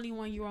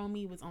 21-year-old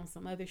me was on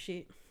some other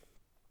shit.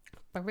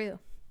 For real.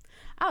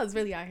 I was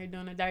really out here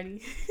doing the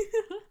dirty.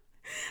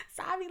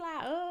 So I be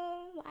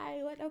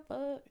like, what the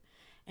fuck?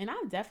 And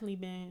I've definitely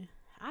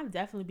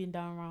been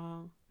done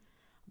wrong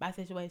by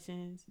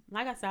situations.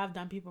 Like I said, I've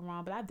done people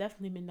wrong, but I've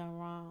definitely been done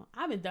wrong.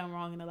 I've been done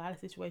wrong in a lot of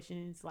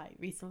situations, like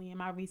recently in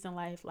my recent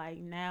life. Like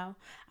now,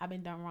 I've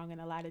been done wrong in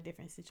a lot of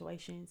different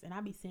situations. And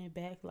I be sitting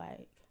back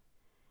like,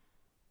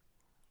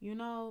 like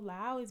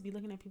I always be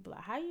looking at people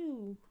like, how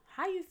you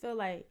feel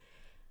like,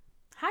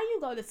 how you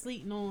go to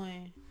sleep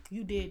knowing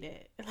you did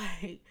that?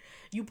 Like,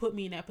 you put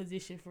me in that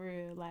position for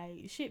real.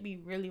 Like, shit be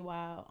really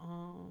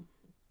wild.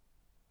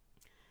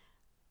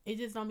 It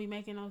just don't be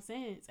making no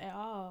sense at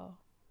all.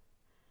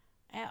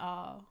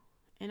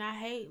 And I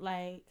hate,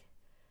 like,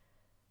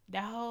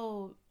 that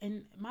whole,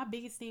 and my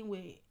biggest thing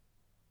with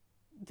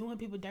doing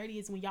people dirty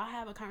is when y'all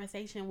have a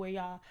conversation where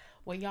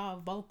y'all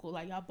vocal,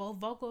 like y'all both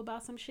vocal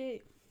about some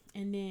shit,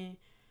 and then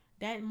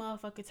that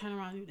motherfucker turn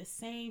around and do the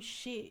same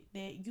shit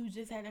that you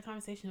just had that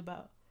conversation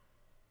about.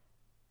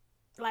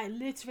 Like,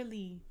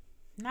 literally,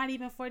 not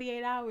even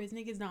 48 hours,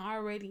 niggas done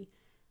already.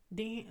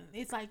 Then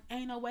it's like,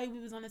 ain't no way we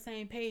was on the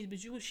same page,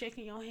 but you was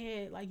shaking your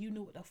head like you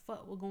knew what the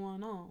fuck was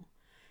going on.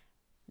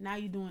 Now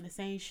you doing the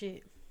same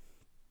shit.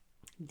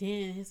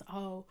 Then it's,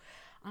 oh,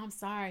 I'm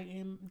sorry.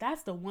 And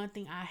that's the one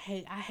thing I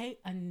hate. I hate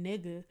a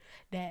nigga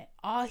that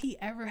all he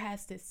ever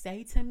has to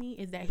say to me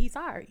is that he's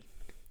sorry.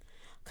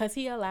 Cause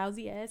he a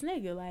lousy ass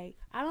nigga. Like,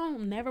 I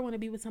don't never want to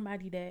be with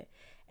somebody that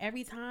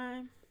every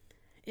time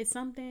it's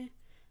something,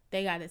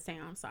 they gotta say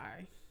I'm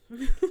sorry.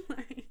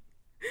 Like,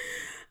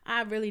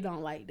 I really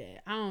don't like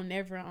that. I don't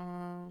never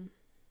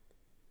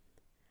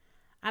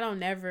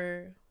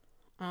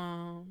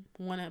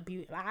want to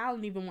be, like, I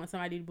don't even want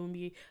somebody to boom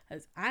me,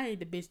 because I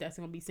ain't the bitch that's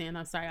gonna be saying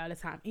I'm sorry all the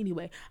time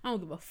anyway. I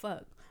don't give a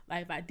fuck.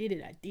 Like, if I did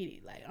it, I did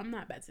it. Like, I'm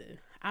not about to,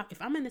 if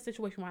I'm in a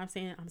situation where I'm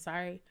saying I'm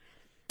sorry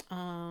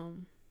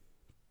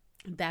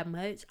that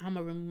much, I'm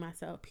gonna remove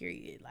myself,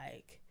 period.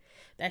 Like,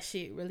 that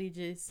shit really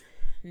just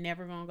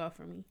never gonna go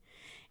for me.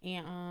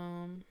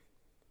 And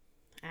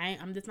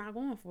I'm just not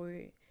going for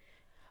it.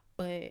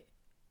 But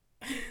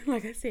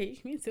like I said,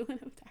 me too, when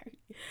I'm tired.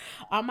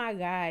 Oh my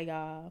god,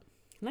 y'all,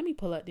 let me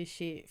pull up this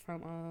shit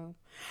from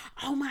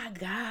oh my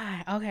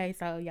god. Okay,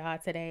 so y'all,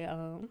 today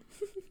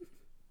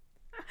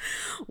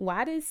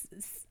why does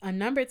a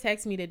number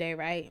text me today,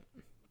 right?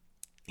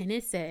 And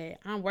it said,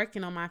 I'm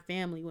working on my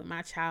family with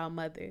my child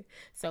mother,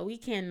 so we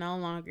can no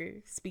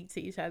longer speak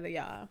to each other,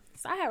 y'all.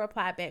 So I had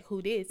replied back,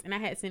 who this? And I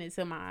had sent it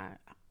to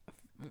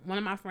one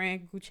of my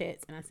friend group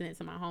chats, and I sent it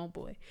to my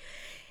homeboy.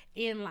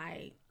 And,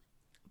 like,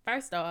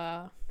 first of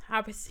all,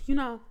 I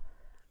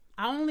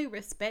only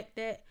respect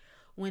that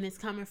when it's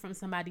coming from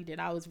somebody that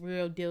I was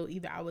real deal.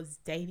 Either I was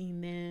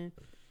dating,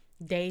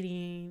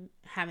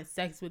 having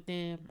sex with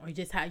them, or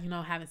just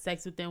having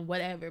sex with them,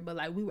 whatever. But,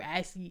 like, we were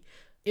actually,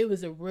 it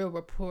was a real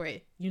rapport,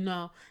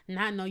 not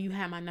know you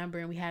had my number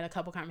and we had a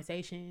couple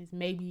conversations.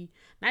 Maybe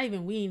not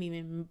even, we ain't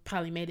even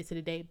probably made it to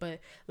the date,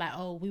 but like,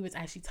 oh, we was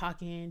actually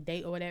talking,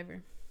 date or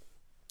whatever.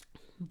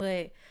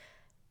 But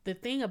the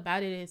thing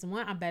about it is,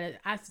 one,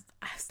 I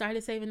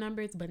started saving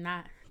numbers, but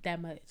not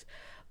that much.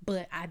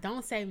 But I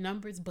don't save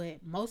numbers, but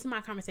most of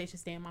my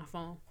conversations stay in my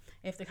phone.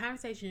 If the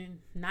conversation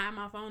not in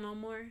my phone no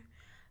more,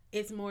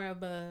 it's more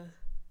of a,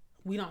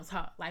 we don't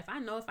talk. Like, I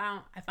know if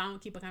I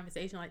don't keep a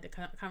conversation, like the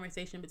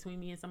conversation between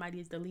me and somebody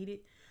is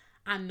deleted,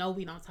 I know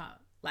we don't talk.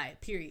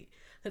 Like, period.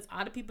 Because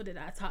all the people that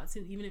I talk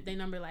to, even if they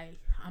number,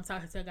 like, I'm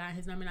talking to a guy and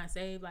his number not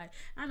saved, like,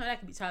 I know that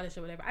could be childish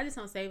or whatever. I just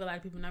don't save a lot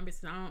of people's numbers,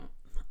 because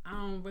I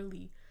don't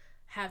really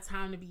have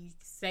time to be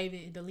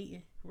saving and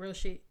deleting real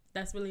shit.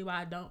 That's really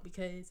why I don't,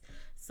 because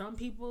some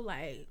people,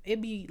 like,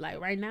 it be like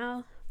right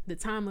now, the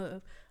time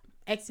of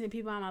exiting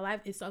people out of my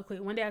life is so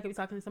quick. One day I could be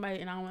talking to somebody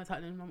and I don't want to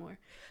talk to them no more.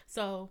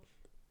 So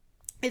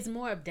it's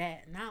more of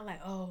that, not like,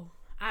 oh,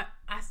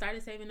 I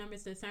started saving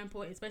numbers to a certain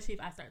point, especially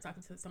if I start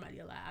talking to somebody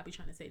a lot, I'll be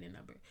trying to save their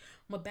number.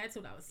 But back to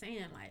what I was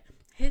saying, like,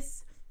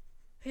 his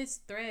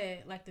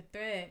thread, like, the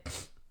thread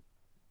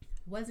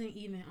wasn't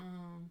even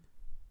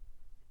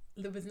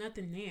there was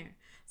nothing there.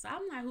 So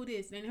I'm like, who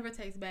this? They never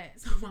text back.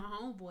 So my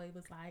homeboy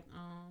was like,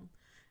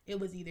 it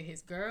was either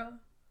his girl,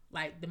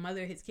 like the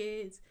mother of his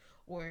kids,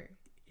 or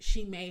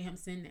she made him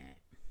send that.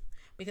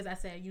 Because I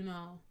said,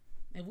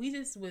 if we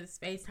just was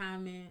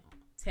FaceTiming,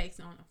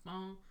 texting on the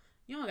phone,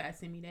 you don't gotta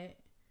send me that.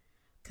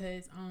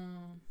 Cause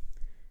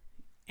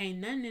ain't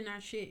nothing in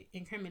our shit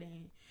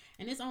incriminating.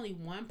 And it's only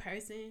one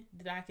person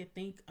that I could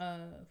think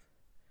of.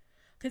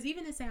 Cause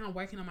even to say I'm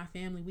working on my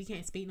family, we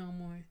can't speak no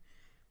more.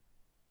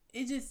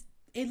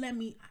 It let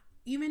me,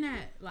 even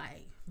that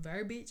like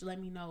verbiage let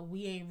me know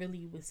we ain't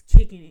really was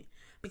kicking it.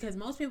 Because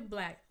most people be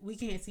like, we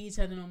can't see each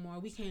other no more,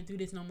 we can't do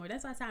this no more.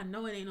 That's why I said I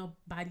know it ain't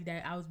nobody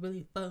that I was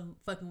really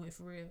fucking with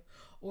for real.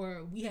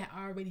 Or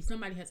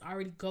somebody has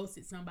already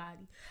ghosted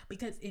somebody.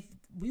 Because if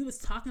we was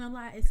talking a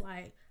lot, it's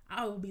like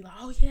I would be like,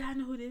 oh yeah, I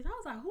know who this. I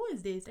was like, who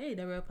is this? They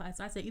never reply.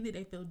 So I said either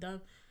they feel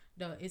dumb,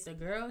 it's a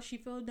girl, she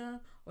feel dumb,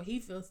 or he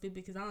feels stupid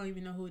because I don't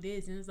even know who it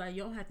is. And it's like,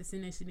 you don't have to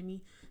send that shit to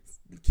me.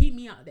 Keep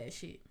me out that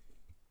shit.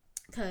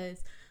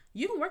 Because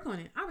you can work on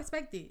it. I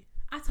respect it.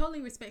 I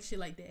totally respect shit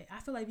like that. I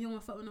feel like if you don't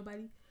want to fuck with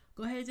nobody,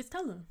 go ahead and just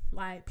tell them.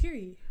 Like,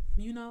 period.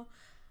 You don't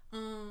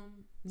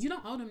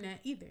owe them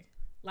that either.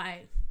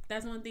 Like,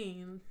 that's one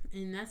thing.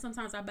 And that's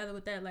sometimes I battle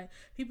with that. Like,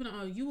 people don't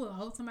owe you. Will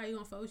hold somebody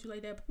gonna fuck with you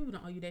like that, but people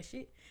don't owe you that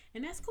shit.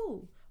 And that's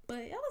cool. But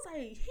I was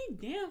like, he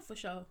damn for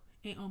sure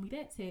ain't owe me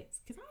that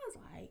text. Because I was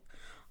like,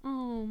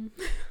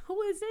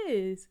 who is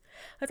this?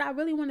 Because I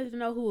really wanted to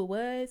know who it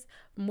was.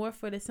 More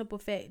for the simple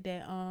fact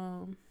that,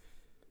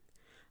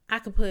 I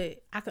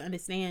could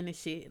understand the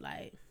shit.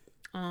 Like,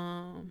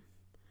 I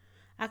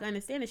can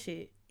understand the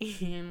shit.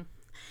 And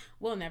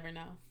we'll never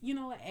know. You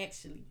know what?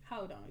 Actually,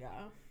 hold on,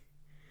 y'all.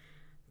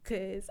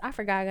 Because I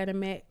forgot I got a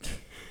Mac.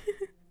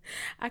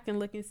 I can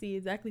look and see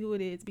exactly who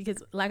it is.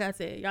 Because, like I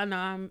said, y'all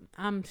know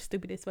I'm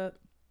stupid as fuck.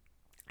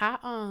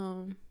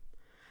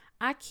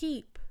 I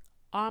keep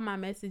all my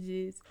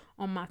messages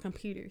on my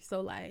computer.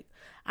 So, like,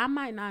 I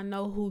might not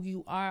know who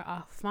you are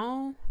off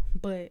phone,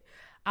 but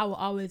I will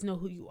always know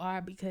who you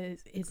are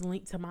because it's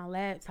linked to my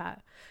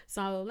laptop.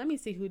 So let me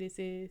see who this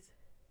is.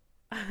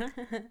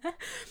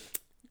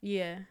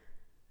 Yeah,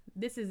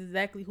 this is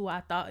exactly who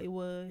I thought it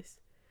was.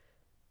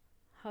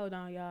 Hold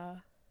on, y'all.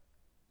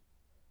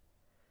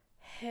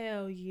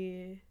 Hell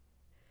yeah.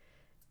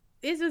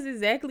 This was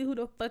exactly who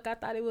the fuck I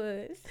thought it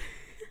was.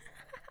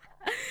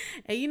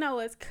 And you know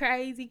what's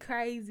crazy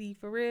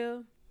for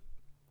real?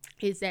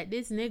 Is that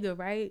this nigga,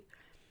 right?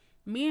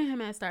 Me and him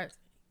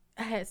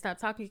had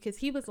stopped talking because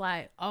he was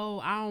like, oh,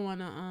 I don't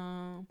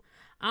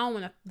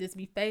wanna just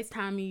be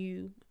FaceTiming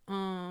you.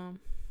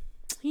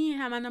 He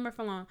didn't have my number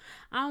for long.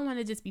 I don't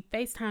wanna just be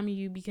FaceTiming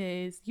you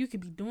because you could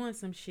be doing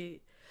some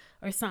shit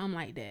or something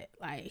like that.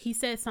 Like, he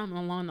said something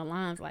along the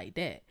lines like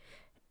that.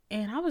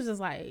 And I was just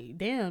like,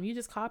 damn, you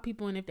just call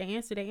people and if they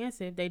answer, they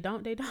answer. If they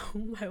don't, they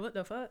don't. Like, what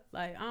the fuck?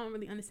 Like, I don't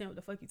really understand what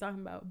the fuck you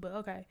talking about, but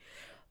okay.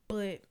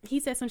 But he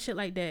said some shit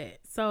like that.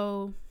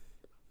 So,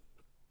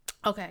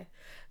 okay.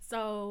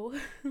 So,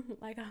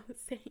 like I was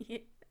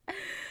saying,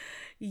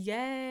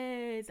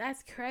 yes,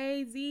 that's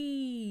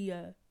crazy.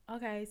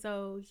 Okay,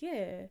 so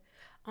yeah.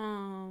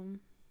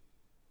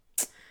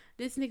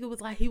 This nigga was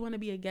like, he want to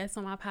be a guest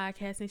on my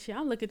podcast and shit.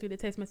 I'm looking through the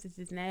text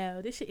messages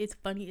now. This shit is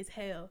funny as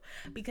hell.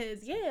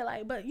 Because, yeah,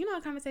 like, but,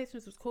 our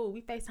conversations was cool.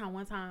 We FaceTime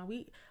one time.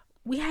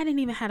 We hadn't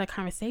even had a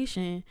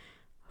conversation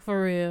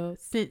for real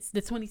since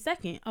the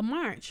 22nd of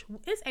March.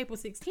 It's April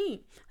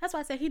 16th. That's why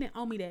I said he didn't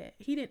owe me that.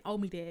 He didn't owe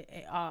me that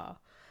at all.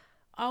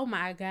 Oh,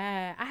 my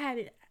God. I had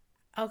it.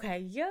 Okay,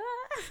 yeah.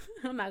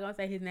 I'm not going to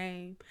say his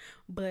name.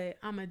 But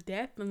I'm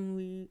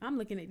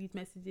looking at these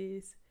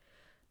messages.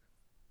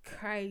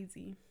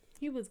 Crazy.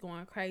 He was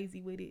going crazy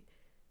with it.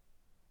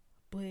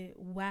 But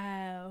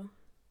wow.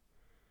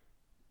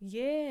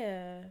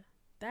 Yeah.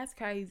 That's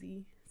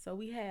crazy. So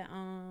we had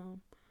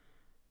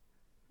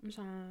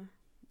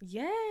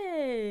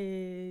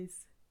yes.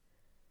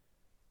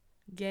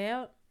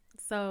 Yep.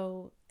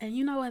 So, and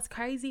you know what's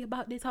crazy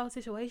about this whole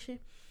situation?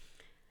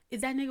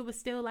 Is that nigga was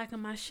still liking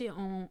my shit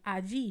on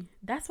IG.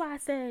 That's why I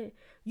said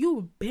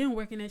you been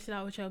working that shit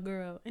out with your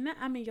girl. And that,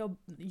 I mean your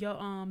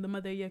the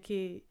mother of your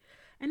kid.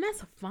 And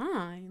that's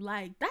fine.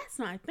 Like, that's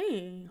my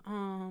thing.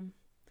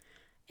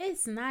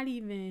 It's not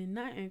even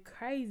nothing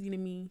crazy to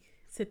me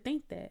to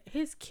think that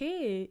his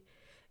kid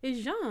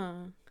is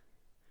young.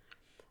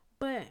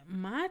 But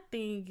my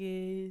thing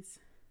is,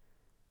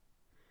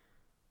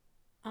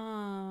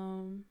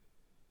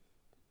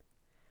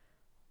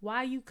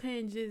 why you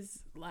couldn't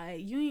just,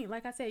 like, you ain't,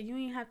 like I said, you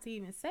ain't have to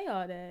even say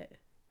all that.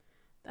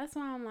 That's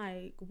why I'm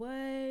like,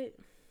 what?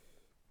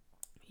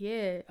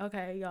 Yeah,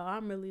 okay, y'all,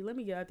 let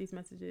me get out these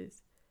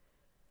messages.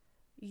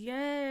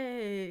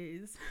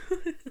 Yes.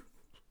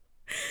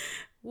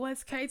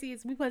 what's crazy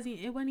is it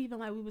wasn't even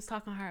like we was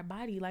talking hard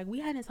body. Like, we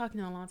hadn't talked in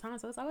a long time.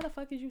 So it's like, what the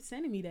fuck is you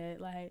sending me that?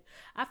 Like,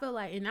 I feel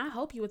like, and I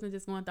hope you wasn't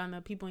just going down the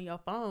people on your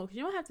phone, because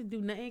you don't have to do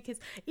nothing. Because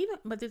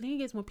but the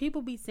thing is, when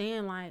people be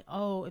saying like,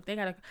 oh, if they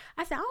gotta,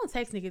 I said, I don't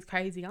text niggas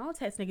crazy. I don't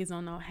text niggas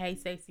on no hey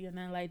Stacey or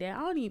nothing like that. I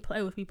don't even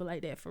play with people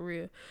like that for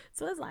real.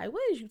 So it's like,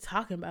 what is you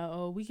talking about?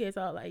 Oh, we can't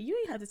talk. Like, you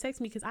ain't have to text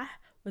me, because I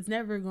was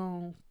never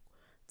gonna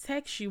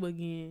text you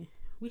again.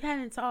 We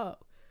hadn't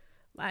talked.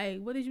 Like,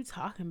 what are you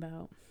talking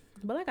about?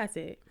 But like I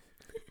said,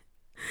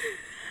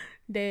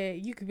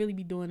 that you could really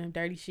be doing them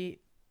dirty shit,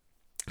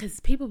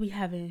 because people be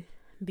having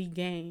the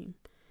game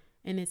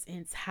and it's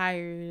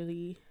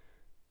entirely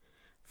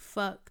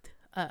fucked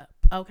up,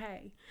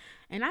 okay?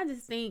 And I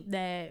just think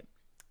that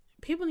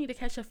people need to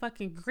catch a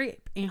fucking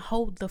grip and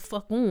hold the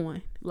fuck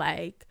on.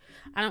 Like,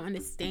 I don't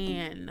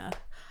understand.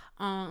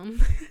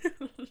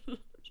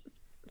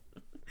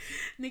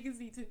 Niggas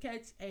need to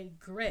catch a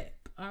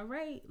grip, all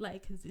right?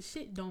 Like, because the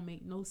shit don't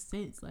make no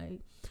sense.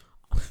 Like,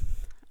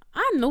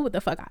 I know what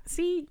the fuck I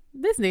see.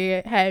 This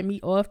nigga had me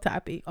off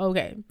topic.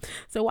 Okay,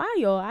 so why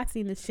y'all? I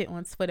seen this shit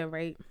on Twitter,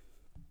 right?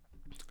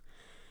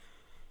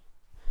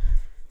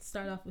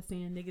 Start off with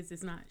saying niggas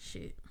is not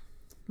shit.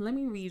 Let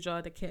me read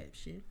y'all the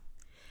caption.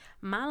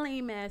 My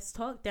lame ass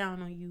talked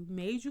down on you,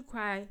 made you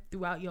cry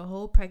throughout your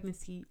whole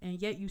pregnancy, and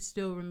yet you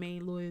still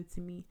remain loyal to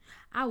me.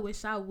 I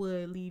wish I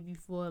would leave you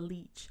for a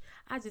leech.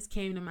 I just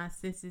came to my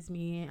senses,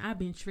 man. I've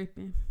been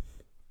tripping.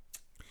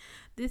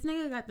 This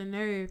nigga got the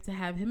nerve to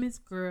have him his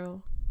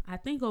girl, I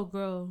think old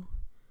girl,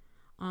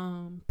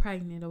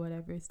 pregnant or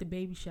whatever. It's the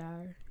baby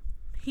shower.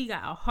 He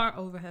got a heart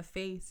over her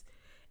face,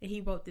 and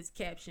he wrote this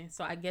caption.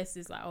 So I guess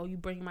it's like, oh, you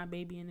bring my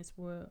baby in this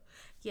world.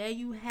 Yeah,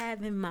 you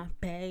having my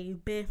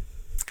baby,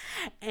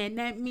 and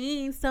that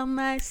means so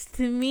much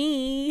to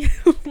me.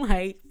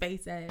 Like,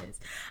 face ass.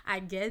 I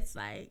guess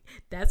like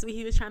that's what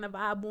he was trying to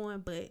vibe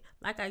on. But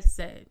like I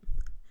said,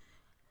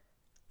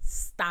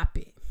 stop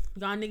it.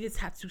 Y'all niggas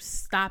have to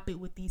stop it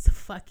with these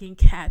fucking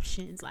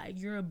captions. Like,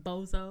 you're a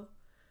bozo.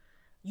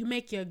 You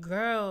make your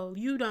girl,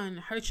 you done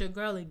hurt your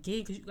girl again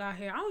because you got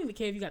hair. I don't even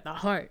care if you got the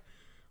heart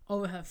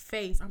over her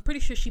face. I'm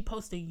pretty sure she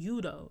posted you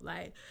though.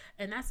 Like,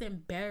 and that's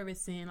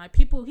embarrassing. Like,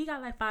 people, he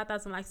got like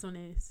 5,000 likes on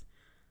this.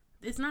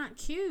 It's not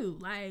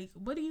cute. Like,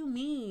 what do you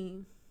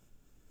mean?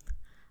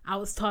 I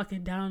was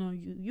talking down on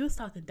you. You was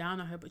talking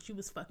down on her, but you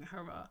was fucking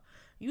her raw.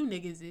 You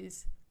niggas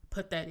is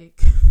pathetic.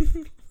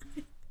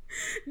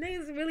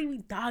 Niggas really be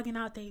dogging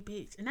out they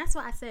bitch. And that's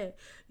why I said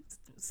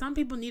some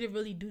people need to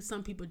really do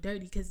some people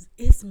dirty, because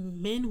it's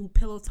men who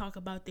pillow talk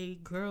about their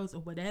girls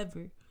or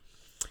whatever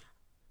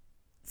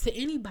to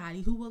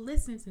anybody who will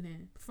listen to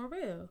them, for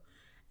real.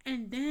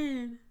 And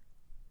then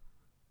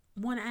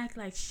want to act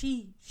like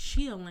she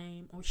a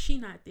lame, or she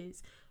not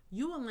this.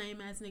 You a lame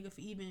ass nigga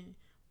for even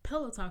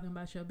pillow talking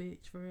about your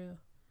bitch, for real.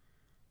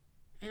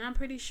 And I'm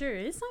pretty sure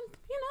it's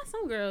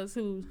some girls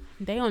who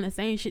they on the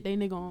same shit they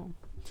nigga on.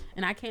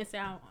 And I can't say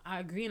I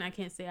agree, and I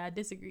can't say I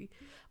disagree.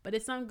 But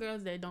it's some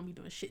girls that don't be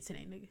doing shit to they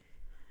nigga.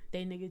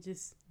 They nigga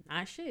just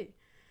not shit.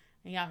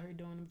 And y'all here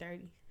doing them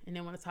dirty. And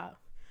they want to talk.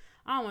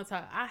 I don't want to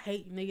talk. I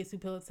hate niggas who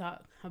pillow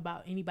talk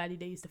about anybody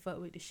they used to fuck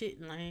with. The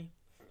shit lame.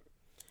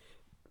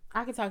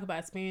 I can talk about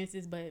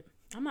experiences, but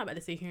I'm not about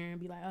to sit here and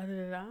be like, oh, I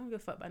don't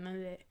give a fuck about none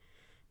of that.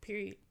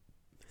 Period.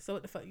 So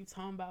what the fuck you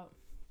talking about?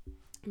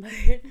 But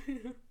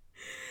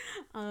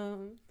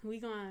we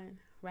gonna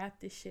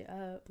wrap this shit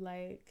up.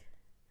 Like,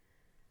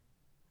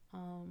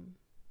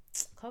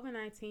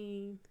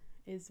 COVID-19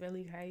 is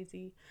really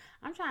crazy.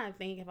 I'm trying to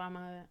think if I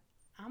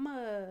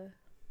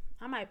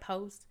might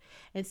post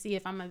and see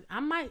if I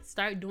might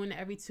start doing it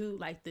every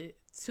the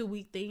 2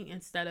 week thing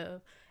instead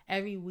of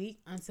every week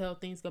until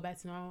things go back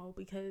to normal,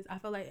 because I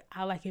feel like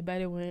I like it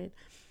better when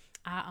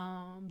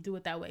I do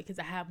it that way, because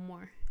I have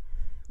more,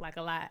 like,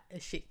 a lot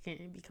of shit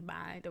can be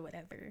combined or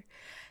whatever.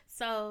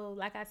 So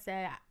like I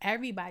said,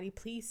 everybody,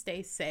 please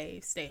stay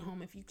safe, stay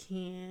home if you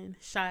can.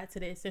 Shout out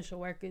to the essential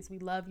workers. We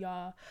love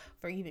y'all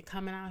for even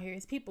coming out here.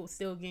 It's people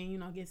still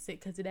getting sick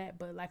because of that,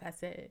 but like I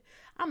said,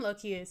 I'm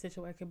low-key an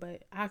essential worker,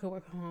 but I could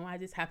work from home. I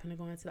just happened to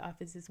go into the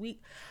office this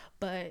week.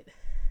 But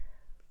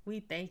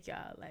we thank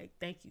y'all. Like,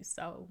 thank you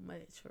so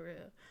much, for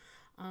real.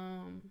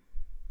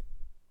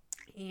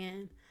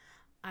 And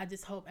I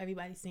just hope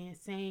everybody's staying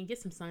sane. Get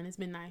some sun. It's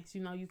been nice.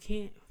 You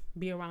can't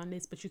be around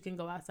this, but you can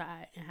go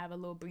outside and have a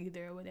little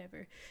breather or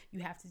whatever you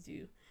have to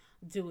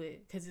do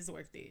it, because it's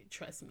worth it.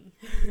 Trust me.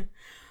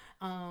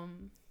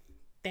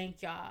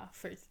 Thank y'all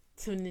for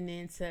tuning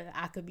in to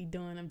I Could Be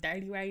Doing Them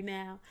Dirty right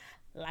now.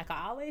 Like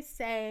I always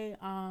say,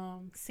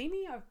 send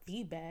me your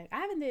feedback.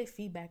 I haven't did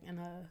feedback in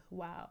a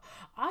while.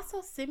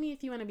 Also, send me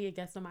if you want to be a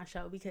guest on my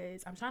show,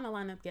 because I'm trying to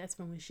line up guests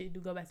for when shit do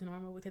go back to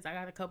normal, because I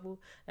got a couple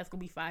that's going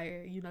to be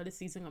fire. This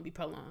season going to be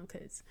prolonged,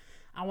 because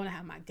I want to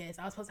have my guests.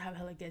 I was supposed to have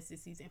hella guests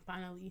this season.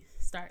 Finally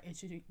start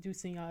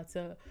introducing y'all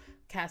to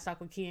Cash Talk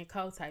with Key and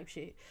Co type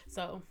shit.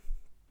 So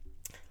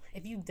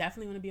if you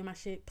definitely want to be on my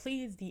shit,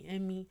 please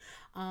DM me.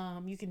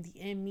 You can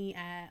DM me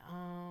at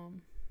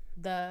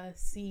the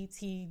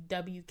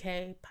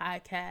CTWK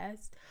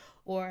podcast,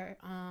 or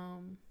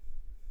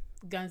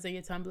Guns on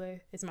Your Tumblr.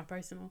 It's my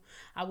personal.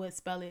 I would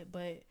spell it,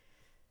 but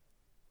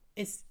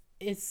it's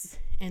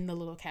in the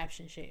little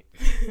caption shit.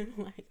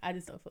 Like, I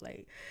just don't feel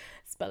like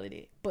spelling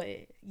it.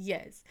 But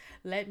yes,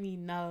 let me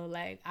know.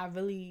 Like, I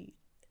really,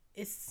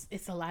 it's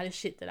a lot of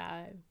shit that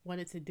I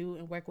wanted to do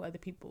and work with other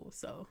people.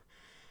 So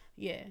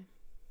yeah.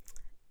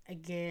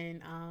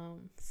 Again,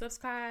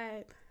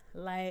 subscribe,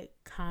 like,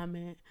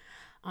 comment.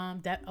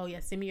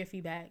 Send me your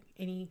feedback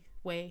any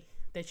way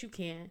that you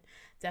can.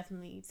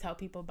 Definitely tell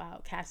people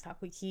about Cash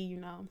Talk with Key.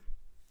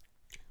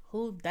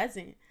 Who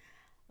doesn't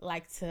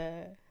like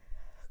to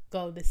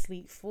go to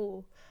sleep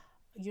full?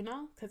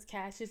 Because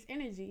cash is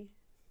energy.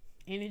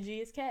 Energy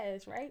is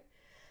cash, right?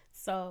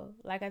 So,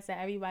 like I said,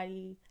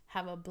 everybody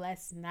have a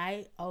blessed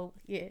night. Oh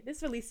yeah,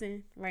 this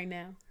releasing right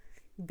now,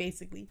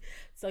 basically.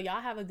 So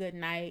y'all have a good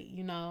night.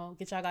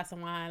 Get y'all got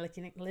some wine.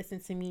 Listen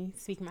to me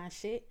speak my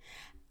shit.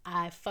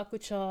 I fuck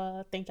with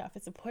y'all. Thank y'all for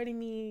supporting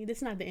me. This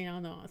is not the end. I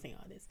don't know I'm saying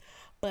all this,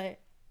 but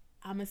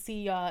I'm gonna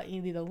see y'all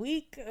in either a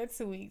week or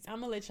 2 weeks. I'm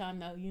gonna let y'all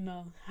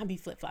know. I be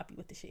flip floppy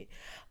with the shit.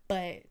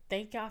 But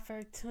thank y'all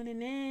for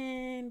tuning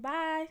in.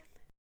 Bye.